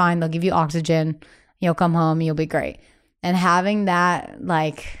you you're fine. They'll give you oxygen. You'll come home. You'll be great. And having that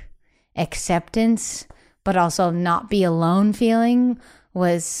like acceptance, but also not be alone feeling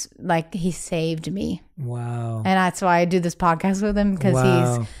was like, he saved me. Wow. And that's why I do this podcast with him,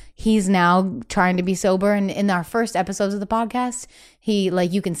 because he's now trying to be sober. And in our first episodes of the podcast, he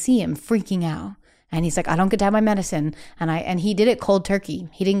like, you can see him freaking out. And he's like, I don't get to have my medicine. And he did it cold turkey.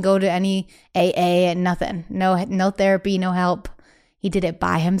 He didn't go to any AA and nothing. No therapy, no help. He did it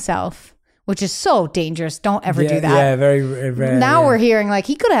by himself, which is so dangerous. Don't ever do that. Yeah, very rare. Now we're hearing like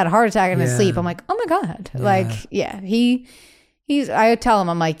he could have had a heart attack in his sleep. I'm like, oh my God. Yeah. Like, I tell him,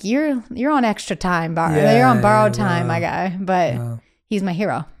 I'm like, you're on extra time. You're on borrowed time, my guy. But he's my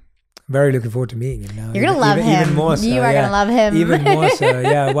hero. Very looking forward to meeting him now. You're going to love him. Even more so. You are going to love him. Even more so.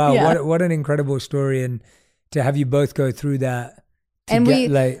 Yeah. Wow. Yeah. What an incredible story. And to have you both go through that. And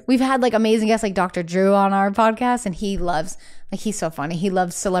we've had like amazing guests like Dr. Drew on our podcast, and he's so funny. He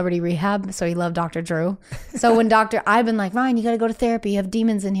loves Celebrity Rehab, so he loved Dr. Drew. So when I've been like, Ryan, you got to go to therapy. You have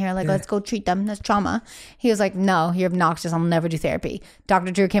demons in here. Like, let's go treat them. That's trauma. He was like, no, you're obnoxious. I'll never do therapy.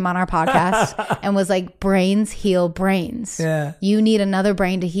 Dr. Drew came on our podcast and was like, brains heal brains. Yeah. You need another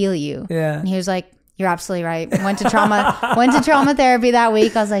brain to heal you. Yeah. And he was like, You're absolutely right. Went to trauma therapy that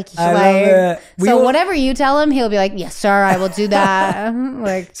week. I was like, I love it. So whatever you tell him, he'll be like, yes, sir, I will do that.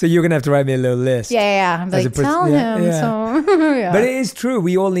 Like, so you're going to have to write me a little list. Yeah. I'm like, tell him. Yeah. So, yeah. But it is true.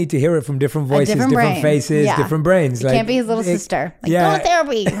 We all need to hear it from different voices, different faces, different brains. It can't be his little sister. Like, go to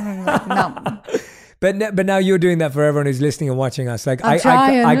therapy. Like, no. But now you're doing that for everyone who's listening and watching us. Like I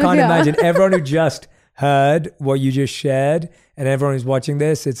can't Yeah. imagine everyone who just heard what you just shared and everyone who's watching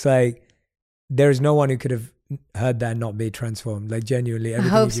this. It's like there's no one who could have heard that and not be transformed. Like genuinely, I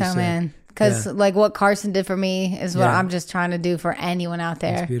hope so, man. Because like what Carson did for me is what I'm just trying to do for anyone out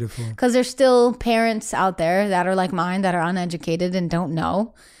there. That's beautiful. Because there's still parents out there that are like mine that are uneducated and don't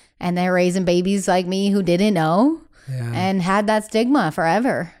know, and they're raising babies like me who didn't know and had that stigma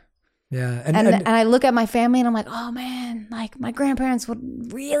forever. Yeah. And I look at my family and I'm like, oh man, like my grandparents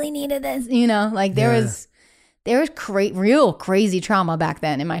would really needed this, you know, like there was real crazy trauma back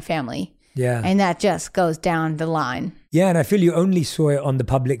then in my family. Yeah. And that just goes down the line. Yeah. And I feel you only saw it on the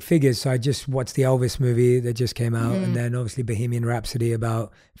public figures. So I just watched the Elvis movie that just came out. And then obviously Bohemian Rhapsody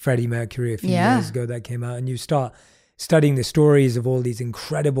about Freddie Mercury a few years ago that came out. And you start studying the stories of all these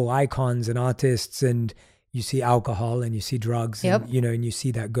incredible icons and artists, and you see alcohol and you see drugs and, you know, and you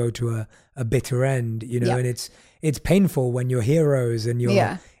see that go to a bitter end, you know, and it's painful when your heroes and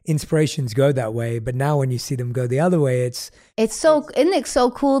your inspirations go that way. But now when you see them go the other way, isn't it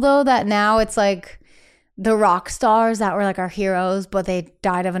so cool though, that now it's like the rock stars that were like our heroes, but they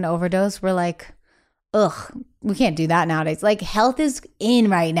died of an overdose. We're like, ugh, we can't do that nowadays. Like health is in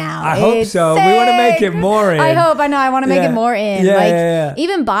right now. I hope so. Sick. We want to make it more in. I want to make it more in.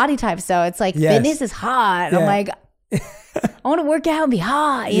 Even body types though. It's like fitness is hot. I'm like, I want to work out and be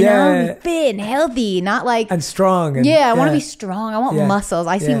hot, you know, be fit and healthy, not like and strong. I want to be strong. I want muscles.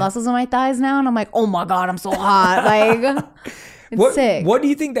 I see muscles on my thighs now, and I'm like, oh my god, I'm so hot. Like, it's sick. What do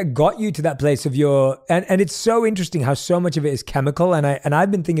you think that got you to that place of your? And it's so interesting how so much of it is chemical, and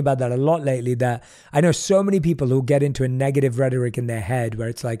I've been thinking about that a lot lately. That I know so many people who get into a negative rhetoric in their head where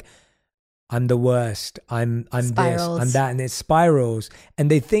it's like, I'm the worst. I'm this. I'm that, and it spirals, and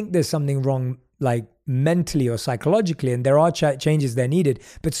they think there's something wrong, like mentally or psychologically, and there are changes that are needed,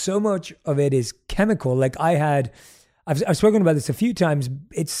 but so much of it is chemical. Like I've spoken about this a few times.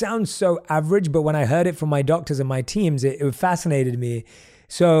 It sounds so average, but when I heard it from my doctors and my teams, it fascinated me.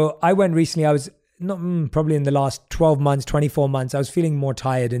 So I went recently, I was probably in the last 12 months, 24 months, I was feeling more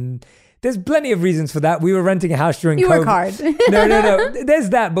tired, and there's plenty of reasons for that. We were renting a house during COVID. You work hard. No.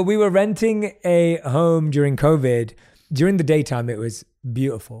 There's that, but we were renting a home during COVID. During the daytime, it was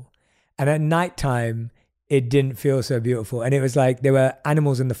beautiful. And at nighttime, it didn't feel so beautiful. And it was like there were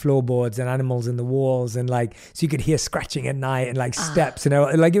animals in the floorboards and animals in the walls, and like, so you could hear scratching at night and like steps,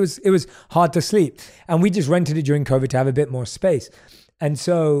 and like it was hard to sleep. And we just rented it during COVID to have a bit more space. And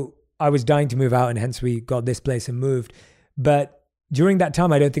so I was dying to move out, and hence we got this place and moved. But during that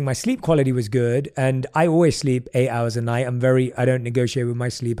time, I don't think my sleep quality was good. And I always sleep 8 hours a night. I don't negotiate with my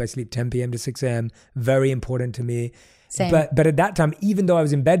sleep. I sleep 10 p.m. to 6 a.m. Very important to me. Same. But at that time, even though I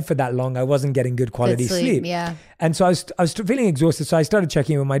was in bed for that long, I wasn't getting good quality sleep. Yeah. And so I was feeling exhausted. So I started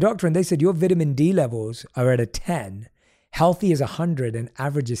checking with my doctor, and they said, your vitamin D levels are at a 10. Healthy is 100 and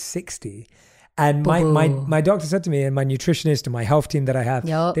average is 60. And my doctor said to me, and my nutritionist and my health team that I have,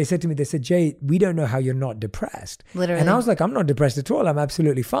 they said, Jay, we don't know how you're not depressed. Literally. And I was like, I'm not depressed at all. I'm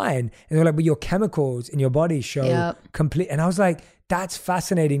absolutely fine. And they're like, but your chemicals in your body show complete. And I was like, that's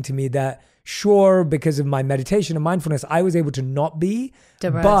fascinating to me that, sure, because of my meditation and mindfulness, I was able to not be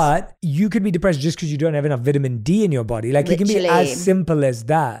depressed. But you could be depressed just because you don't have enough vitamin D in your body. Like Literally. It can be as simple as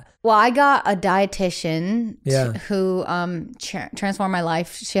that. Well, I got a dietitian who transformed my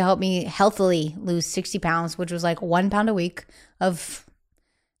life. She helped me healthily lose 60 pounds, which was like 1 pound a week of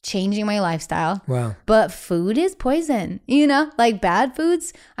changing my lifestyle. Wow. But food is poison, you know, like bad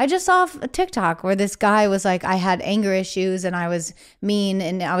foods. I just saw a TikTok where this guy was like, I had anger issues and I was mean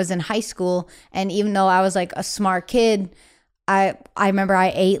and I was in high school. And even though I was like a smart kid, I remember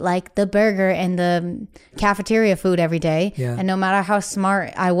I ate like the burger and the cafeteria food every day. Yeah. And no matter how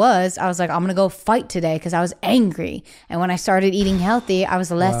smart I was like, I'm going to go fight today because I was angry. And when I started eating healthy, I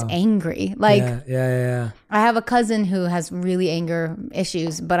was less angry. Like, yeah. I have a cousin who has really anger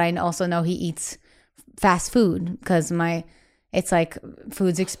issues, but I also know he eats fast food because it's like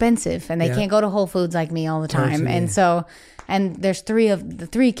food's expensive and they can't go to Whole Foods like me all the time. Totally. And there's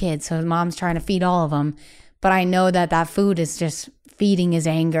three kids, so mom's trying to feed all of them. But I know that food is just feeding his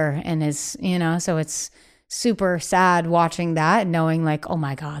anger and his, you know, so it's super sad watching that, knowing like, oh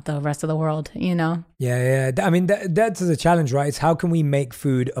my God, the rest of the world, you know? Yeah. I mean, that's the challenge, right? It's how can we make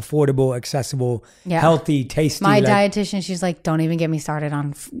food affordable, accessible, healthy, tasty? My dietitian, she's like, don't even get me started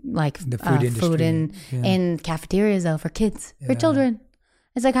on like the food industry. Food in cafeterias though for kids, for children.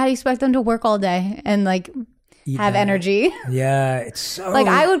 It's like, how do you expect them to work all day and like have energy? Yeah, it's so... Like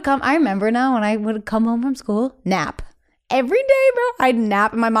I remember now when I would come home from school, nap. Every day, bro, I'd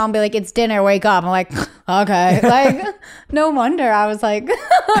nap and my mom would be like, it's dinner, wake up. I'm like, okay. Like, no wonder I was like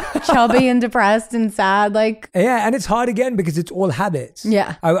chubby and depressed and sad. Like, yeah, and it's hard again because it's all habits.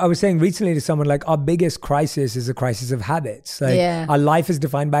 Yeah. I was saying recently to someone, like, our biggest crisis is a crisis of habits. Like, our life is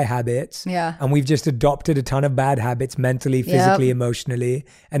defined by habits. Yeah. And we've just adopted a ton of bad habits mentally, physically, emotionally.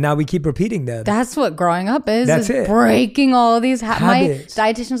 And now we keep repeating them. That's what growing up is. That's it. Breaking all of these habits. My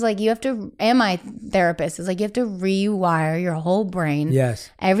dietitian was like, you have to, and my therapist is like, you have to rewire your whole brain.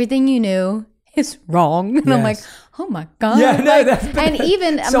 Yes. Everything you knew is wrong. And I'm like, oh my God. Yeah, no, like, that's and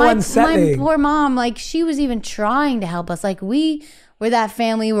even so my poor mom, like she was even trying to help us. Like we were that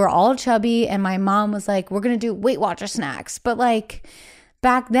family, we were all chubby, and my mom was like, we're gonna do Weight Watcher snacks. But like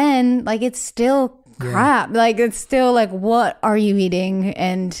back then, like it's still crap. Like it's still like, what are you eating?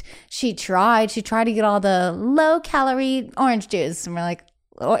 And she tried to get all the low calorie orange juice, and we're like,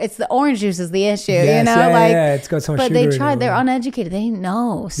 it's the orange juice is the issue, you know? It's got so much sugar. But they tried, they're uneducated. They didn't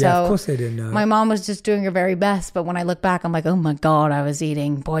know. So of course they didn't know. My mom was just doing her very best. But when I look back, I'm like, oh my God, I was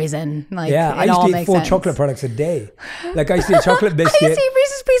eating poison. Like, I used to eat 4 chocolate products a day. Like I used to eat chocolate biscuit. I used to eat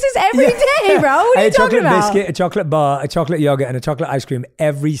Reese's Pieces every day, bro. What are you talking about? I ate chocolate biscuit, a chocolate bar, a chocolate yogurt, and a chocolate ice cream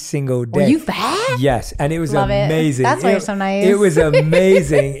every single day. Were you fat? Yes. And it was Love amazing. It. That's why you're so nice. It was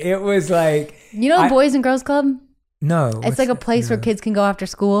amazing. It was like... You know the Boys and Girls Club? No. It's like a place where kids can go after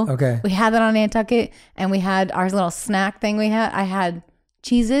school. Okay. We had that on Nantucket, and we had our little snack thing I had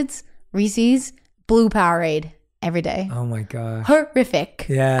Cheez-Its, Reese's, Blue Powerade every day. Oh my gosh. Horrific.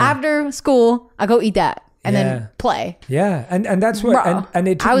 Yeah. After school, I go eat that. And then play. Yeah. And that's what, Bro, and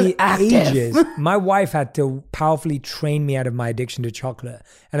it took me active. ages. My wife had to powerfully train me out of my addiction to chocolate.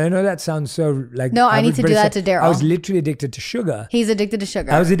 And I know that sounds so like... No, I need to do that to Daryl. I was literally addicted to sugar. He's addicted to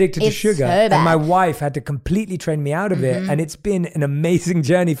sugar. I was addicted to sugar. So bad. And my wife had to completely train me out of it. And it's been an amazing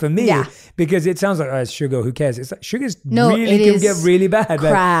journey for me. Yeah. Because it sounds like, oh, it's sugar, who cares? It's like sugar's can get really bad.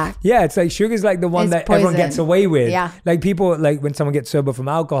 Crack. Yeah, it's like sugar's like the one that everyone gets away with. Yeah. Like people, like when someone gets sober from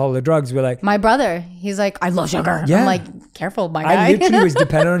alcohol or drugs, we're like... My brother, he's like, I love sugar. Yeah. I'm like, careful, my guy. I literally was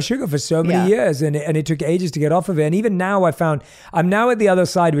dependent on sugar for so many years, and it took ages to get off of it. And even now I found I'm now at the other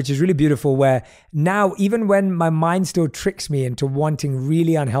side, which is really beautiful, where now even when my mind still tricks me into wanting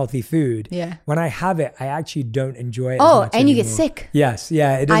really unhealthy food, when I have it, I actually don't enjoy it. Oh, as much and you anymore. get sick. Yes,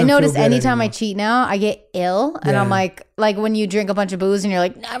 yeah. It I notice feel good anytime anymore. I cheat now, I get ill, and I'm like when you drink a bunch of booze and you're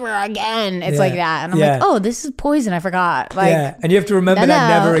like, never again. It's like that, and I'm like, oh, this is poison. I forgot. Like, and you have to remember that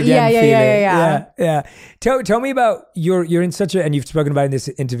never again feeling. Yeah. Tell me about you're in such a, and you've spoken about in this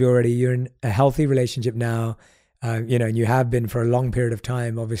interview already. You're in a healthy relationship now. And you have been for a long period of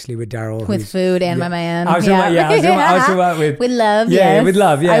time, obviously with Daryl, with food and my man. I was talking about with love. Yeah, with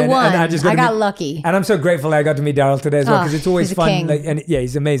love. Yeah, I won. And I got lucky, and I'm so grateful I got to meet Daryl today as well, because it's always fun. King. Like, and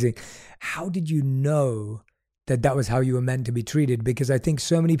he's amazing. How did you know that was how you were meant to be treated? Because I think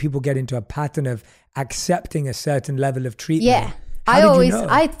so many people get into a pattern of accepting a certain level of treatment. Yeah,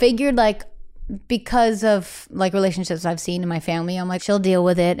 I figured like, because of like relationships I've seen in my family, I'm like, she'll deal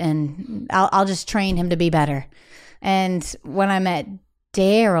with it, and I'll just train him to be better. And when I met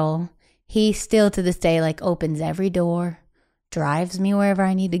Daryl, he still to this day like opens every door, drives me wherever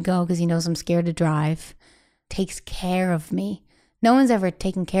I need to go because he knows I'm scared to drive, takes care of me. No one's ever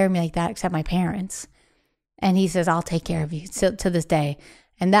taken care of me like that except my parents. And he says, I'll take care of you to this day.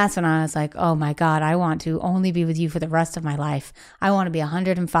 And that's when I was like, oh my God, I want to only be with you for the rest of my life. I want to be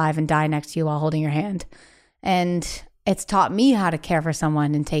 105 and die next to you while holding your hand. And it's taught me how to care for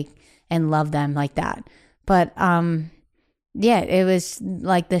someone and take and love them like that. But it was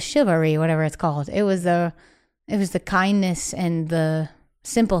like the chivalry, whatever it's called. It was the kindness and the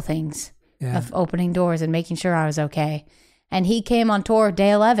simple things of opening doors and making sure I was okay. And he came on tour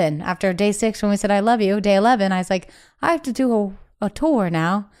day 11. After day 6, when we said, I love you, day 11, I was like, I have to do a tour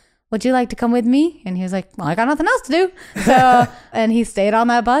now. Would you like to come with me? And he was like, well, I got nothing else to do. So, and he stayed on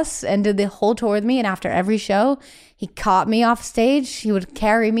that bus and did the whole tour with me. And after every show, he caught me off stage. He would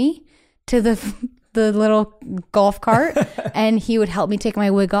carry me to the little golf cart and he would help me take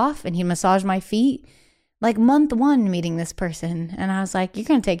my wig off and he'd massage my feet. Like month 1 meeting this person. And I was like, you're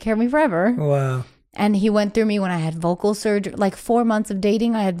going to take care of me forever. Wow. And he went through me when I had vocal surgery. Like 4 months of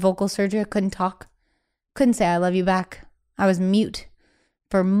dating, I had vocal surgery. I couldn't talk. Couldn't say I love you back. I was mute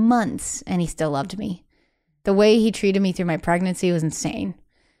for months and he still loved me. The way he treated me through my pregnancy was insane.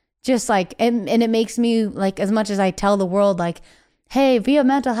 Just like, and it makes me like, as much as I tell the world like, hey, if you have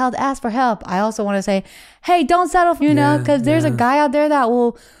mental health, ask for help. I also want to say, hey, don't settle for, because there's a guy out there that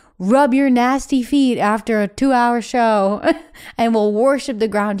will rub your nasty feet after a 2-hour show and will worship the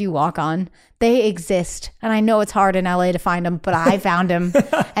ground you walk on. They exist. And I know it's hard in LA to find them, but I found them.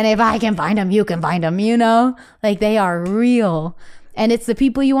 And if I can find them, you can find them, like they are real. And it's the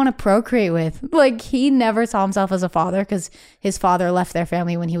people you want to procreate with. Like he never saw himself as a father because his father left their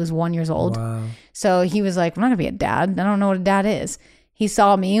family when he was 1 year old. Wow. So he was like, I'm not gonna be a dad. I don't know what a dad is. He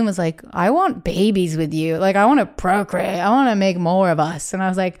saw me and was like, I want babies with you. Like I want to procreate. I want to make more of us. And I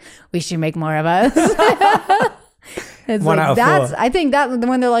was like, we should make more of us. It's One like, out of that's, 4. I think that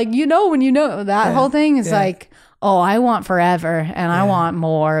when they're like, that whole thing is like, oh, I want forever and I want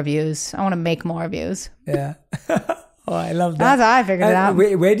more of yous. I want to make more of yous. Yeah. Oh, I love that. That's how I figured it out.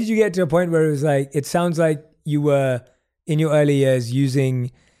 Where did you get to a point where it was like, it sounds like you were in your early years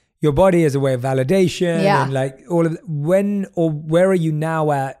using your body as a way of validation and like all of where are you now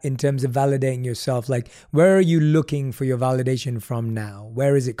at in terms of validating yourself? Like where are you looking for your validation from now?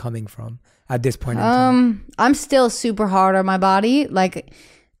 Where is it coming from at this point in time? I'm still super hard on my body. Like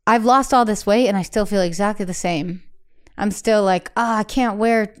I've lost all this weight and I still feel exactly the same. I'm still like, I can't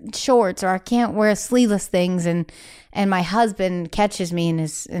wear shorts or I can't wear sleeveless things. And my husband catches me and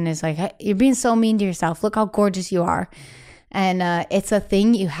is like, hey, you're being so mean to yourself. Look how gorgeous you are. And it's a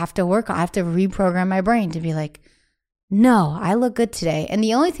thing you have to work on. I have to reprogram my brain to be like, no, I look good today. And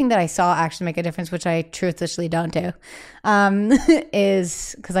the only thing that I saw actually make a difference, which I truthfully don't do,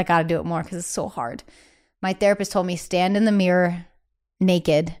 is because I got to do it more because it's so hard. My therapist told me stand in the mirror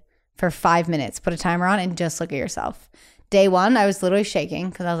naked for 5 minutes, put a timer on and just look at yourself. Day one, I was literally shaking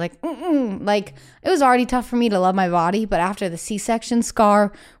because I was like, like it was already tough for me to love my body. But after the C-section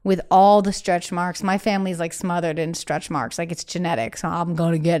scar with all the stretch marks, my family's like smothered in stretch marks. Like it's genetic. So I'm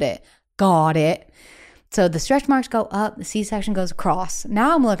going to get it. Got it. So the stretch marks go up. The C-section goes across.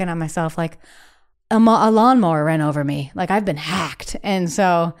 Now I'm looking at myself like a lawnmower ran over me. Like I've been hacked. And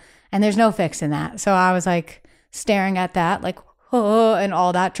there's no fixing that. So I was like staring at that, like, oh, and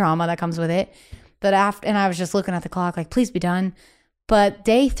all that trauma that comes with it. But and I was just looking at the clock like, please be done. But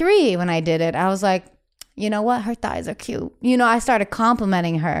day 3, when I did it, I was like, you know what? Her thighs are cute. I started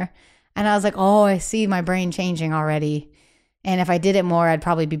complimenting her. And I was like, oh, I see my brain changing already. And if I did it more, I'd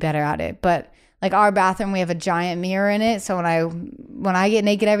probably be better at it. But like our bathroom, we have a giant mirror in it. So when I get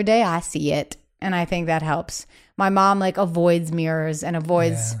naked every day, I see it. And I think that helps. My mom like avoids mirrors and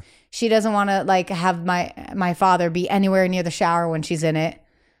avoids, she doesn't want to like have my father be anywhere near the shower when she's in it.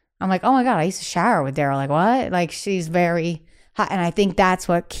 I'm like, oh my God, I used to shower with Daryl. Like, what? Like, she's very hot. And I think that's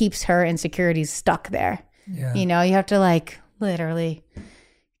what keeps her insecurities stuck there. Yeah. You have to like literally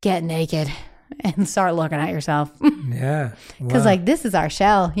get naked and start looking at yourself. Yeah. Because like, this is our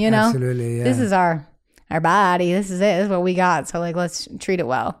shell, Absolutely, yeah. This is our body. This is it. This is what we got. So like, let's treat it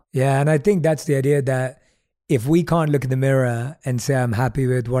well. Yeah. And I think that's the idea that if we can't look in the mirror and say, I'm happy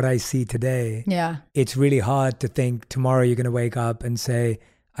with what I see today. Yeah. It's really hard to think tomorrow you're going to wake up and say,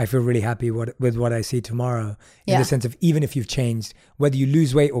 I feel really happy with what I see tomorrow in the sense of even if you've changed, whether you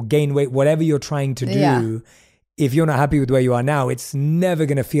lose weight or gain weight, whatever you're trying to do, if you're not happy with where you are now, it's never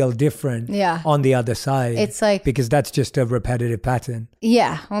going to feel different on the other side. It's like, because that's just a repetitive pattern.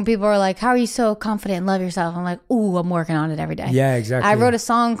 Yeah. When people are like, how are you so confident and love yourself? I'm like, ooh, I'm working on it every day. Yeah, exactly. I wrote a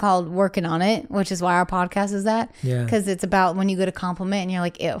song called Working on It, which is why our podcast is that. Yeah. Because it's about when you get a compliment and you're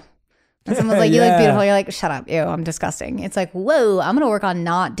like, ew. And someone's like, you look beautiful. You're like, shut up. Ew, I'm disgusting. It's like, whoa, I'm going to work on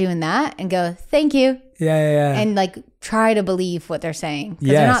not doing that and go, thank you. Yeah. And like try to believe what they're saying. Because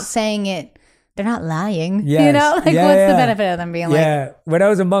they're not saying it. They're not lying. Yes. Like what's the benefit of them being like. Yeah. When I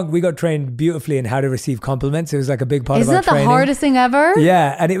was a monk, we got trained beautifully in how to receive compliments. It was like a big part of our training. Isn't that the hardest thing ever?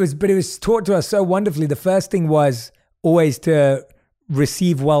 Yeah. And it was taught to us so wonderfully. The first thing was always to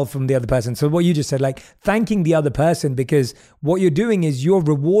receive well from the other person. So what you just said, like thanking the other person, because what you're doing is you're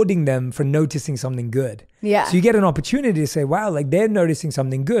rewarding them for noticing something good. Yeah. So you get an opportunity to say, wow, like they're noticing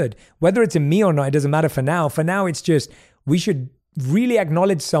something good. Whether it's in me or not, it doesn't matter for now. For now, it's just, we should really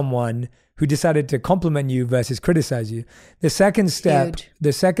acknowledge someone who decided to compliment you versus criticize you. The second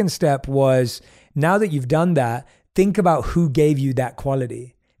step was, now that you've done that, think about who gave you that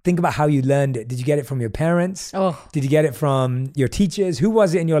quality. Think about how you learned it. Did you get it from your parents? Oh. Did you get it from your teachers? Who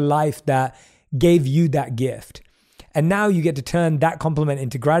was it in your life that gave you that gift? And now you get to turn that compliment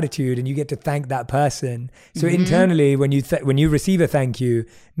into gratitude and you get to thank that person. So internally, when you receive a thank you,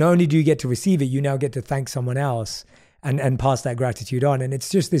 not only do you get to receive it, you now get to thank someone else and pass that gratitude on. And it's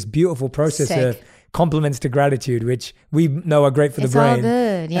just this beautiful process of compliments to gratitude, which we know are great for the It's brain. all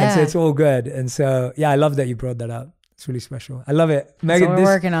good. Yeah. And so it's all good. And so, yeah, I love that you brought that up. It's really special. I love it. That's Megan, what we're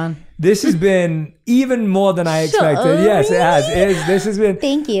working on. this has been even more than I expected. Yes, it has. This has been.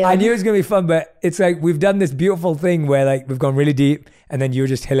 Thank you. I knew it was going to be fun, but it's like we've done this beautiful thing where like we've gone really deep and then you were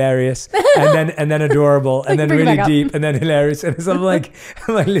just hilarious and then adorable and then bring it really back up. deep and then hilarious. And so I'm like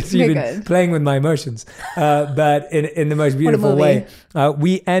literally been good. playing with my emotions, but in the most beautiful movie. way.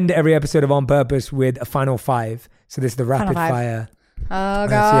 We end every episode of On Purpose with a final 5. So this is the rapid five. fire. Oh,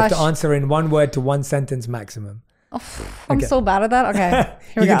 So you have gosh. to answer in 1 word to 1 sentence maximum. I'm Okay. so bad at that. Okay. Here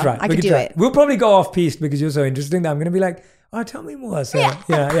we You go. can try. I We can do try. it. We'll probably go off piste because you're so interesting that I'm going to be like, oh, tell me more. So, yeah.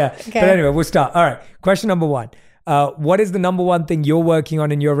 Okay. But anyway, we'll start. All right. Question number 1. What is the number 1 thing you're working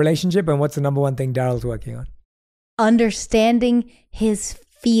on in your relationship? And what's the number 1 thing Daryl's working on? Understanding his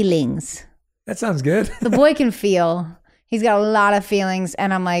feelings. That sounds good. The boy can feel. He's got a lot of feelings.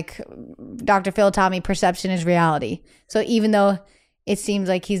 And I'm like, Dr. Phil taught me perception is reality. So even though it seems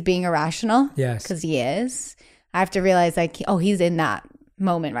like he's being irrational, Yes. because he is, I have to realize like, oh, he's in that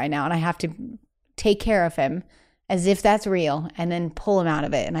moment right now. And I have to take care of him as if that's real and then pull him out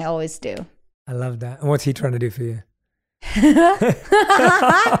of it. And I always do. I love that. And what's he trying to do for you?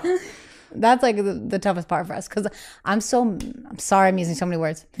 That's like the toughest part for us because I'm sorry I'm using so many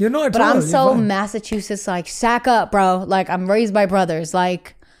words. You're not at But all. I'm You're so fine. Massachusetts, like, sack up, bro. Like, I'm raised by brothers.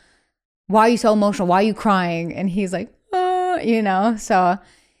 Like, why are you so emotional? Why are you crying? And he's like, so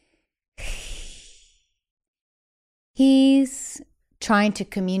he's trying to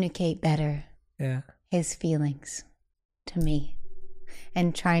communicate better Yeah. his feelings to me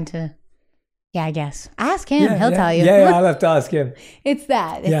and trying to, I guess. Ask him. He'll tell you. Yeah, I'll have to ask him. It's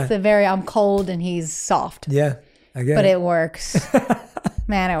that. It's the very, I'm cold and he's soft. Yeah, I get But it. it works.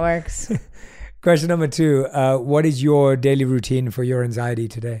 Man, it works. Question number 2. What is your daily routine for your anxiety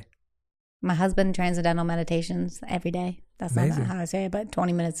today? My husband, transcendental meditations every day. That's Amazing. not how I say it, but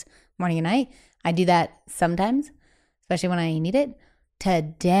 20 minutes morning and night. I do that sometimes, especially when I need it.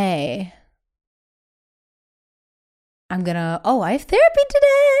 Today, I have therapy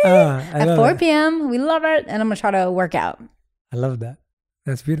today I at love 4 it. p.m. We love it. And I'm going to try to work out. I love that.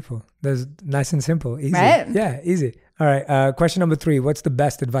 That's beautiful. That's nice and simple. Easy. Right? Yeah, easy. All right. Question number 3. What's the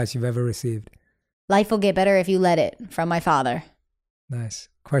best advice you've ever received? Life will get better if you let it, from my father. Nice.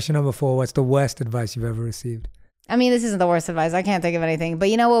 Question number 4. What's the worst advice you've ever received? I mean, this isn't the worst advice. I can't think of anything. But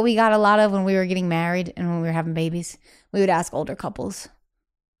you know what we got a lot of when we were getting married and when we were having babies? We would ask older couples.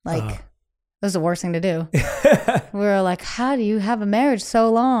 Like, that was the worst thing to do. We were like, how do you have a marriage so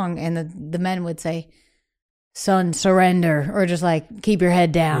long? And the men would say, son, surrender. Or just like, keep your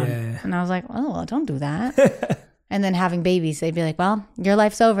head down. Yeah. And I was like, oh, well, don't do that. And then having babies, they'd be like, well, your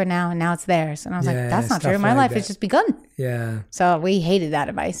life's over now and now it's theirs. And I was like, that's not stuff true. My like life that. has just begun. Yeah, So we hated that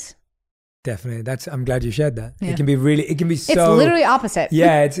advice. definitely. I'm glad you shared that. Yeah. It can be so. It's literally opposite.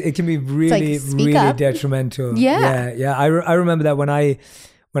 Yeah, it can be really, speak really up. detrimental. Yeah. Yeah. I remember that when I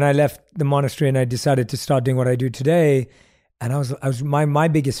left the monastery and I decided to start doing what I do today, and I was my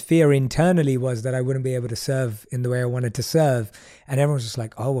biggest fear internally was that I wouldn't be able to serve in the way I wanted to serve, and everyone was just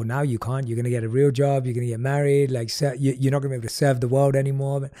like, oh well, now you can't. You're gonna get a real job. You're gonna get married. Like you're not gonna be able to serve the world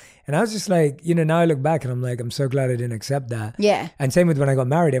anymore. And I was just like, now I look back and I'm like, I'm so glad I didn't accept that. Yeah. And same with when I got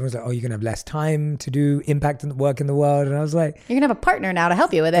married, everyone's like, oh, you're gonna have less time to do impact and work in the world, and I was like, You're going to have a partner now to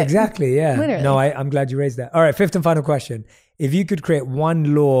help you with it. exactly, yeah. Literally. No, I'm glad you raised that. All right, 5th and final question. If you could create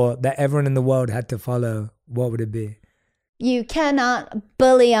one law that everyone in the world had to follow, what would it be? You cannot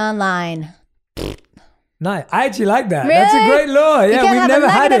bully online. Nice. I actually like that. Really? That's a great law. You Yeah, can't we've have never a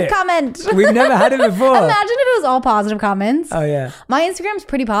had negative it. comment. We've never had it before. Imagine if it was all positive comments. Oh, yeah. My Instagram's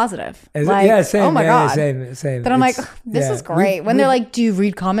pretty positive. Is Like, it? Yeah, same. Oh my yeah, God. Same. But I'm like, It's- this yeah. is great. When they're like, do you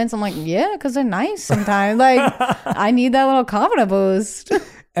read comments? I'm like, yeah, because they're nice sometimes. Like, I need that little confidence boost.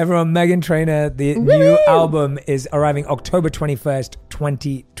 Everyone, Meghan Trainor, the new album is arriving October 21st,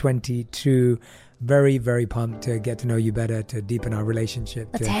 2022. Very, very pumped to get to know you better, to deepen our relationship,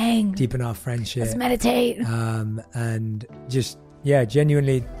 Let's to hang. deepen our friendship. Let's meditate. And just,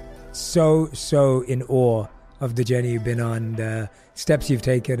 genuinely so in awe of the journey you've been on, the steps you've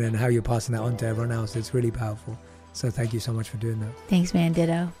taken and how you're passing that on to everyone else. It's really powerful. So thank you so much for doing that. Thanks, man.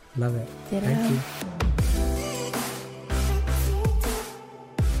 Ditto. Love it. Ditto. Thank you.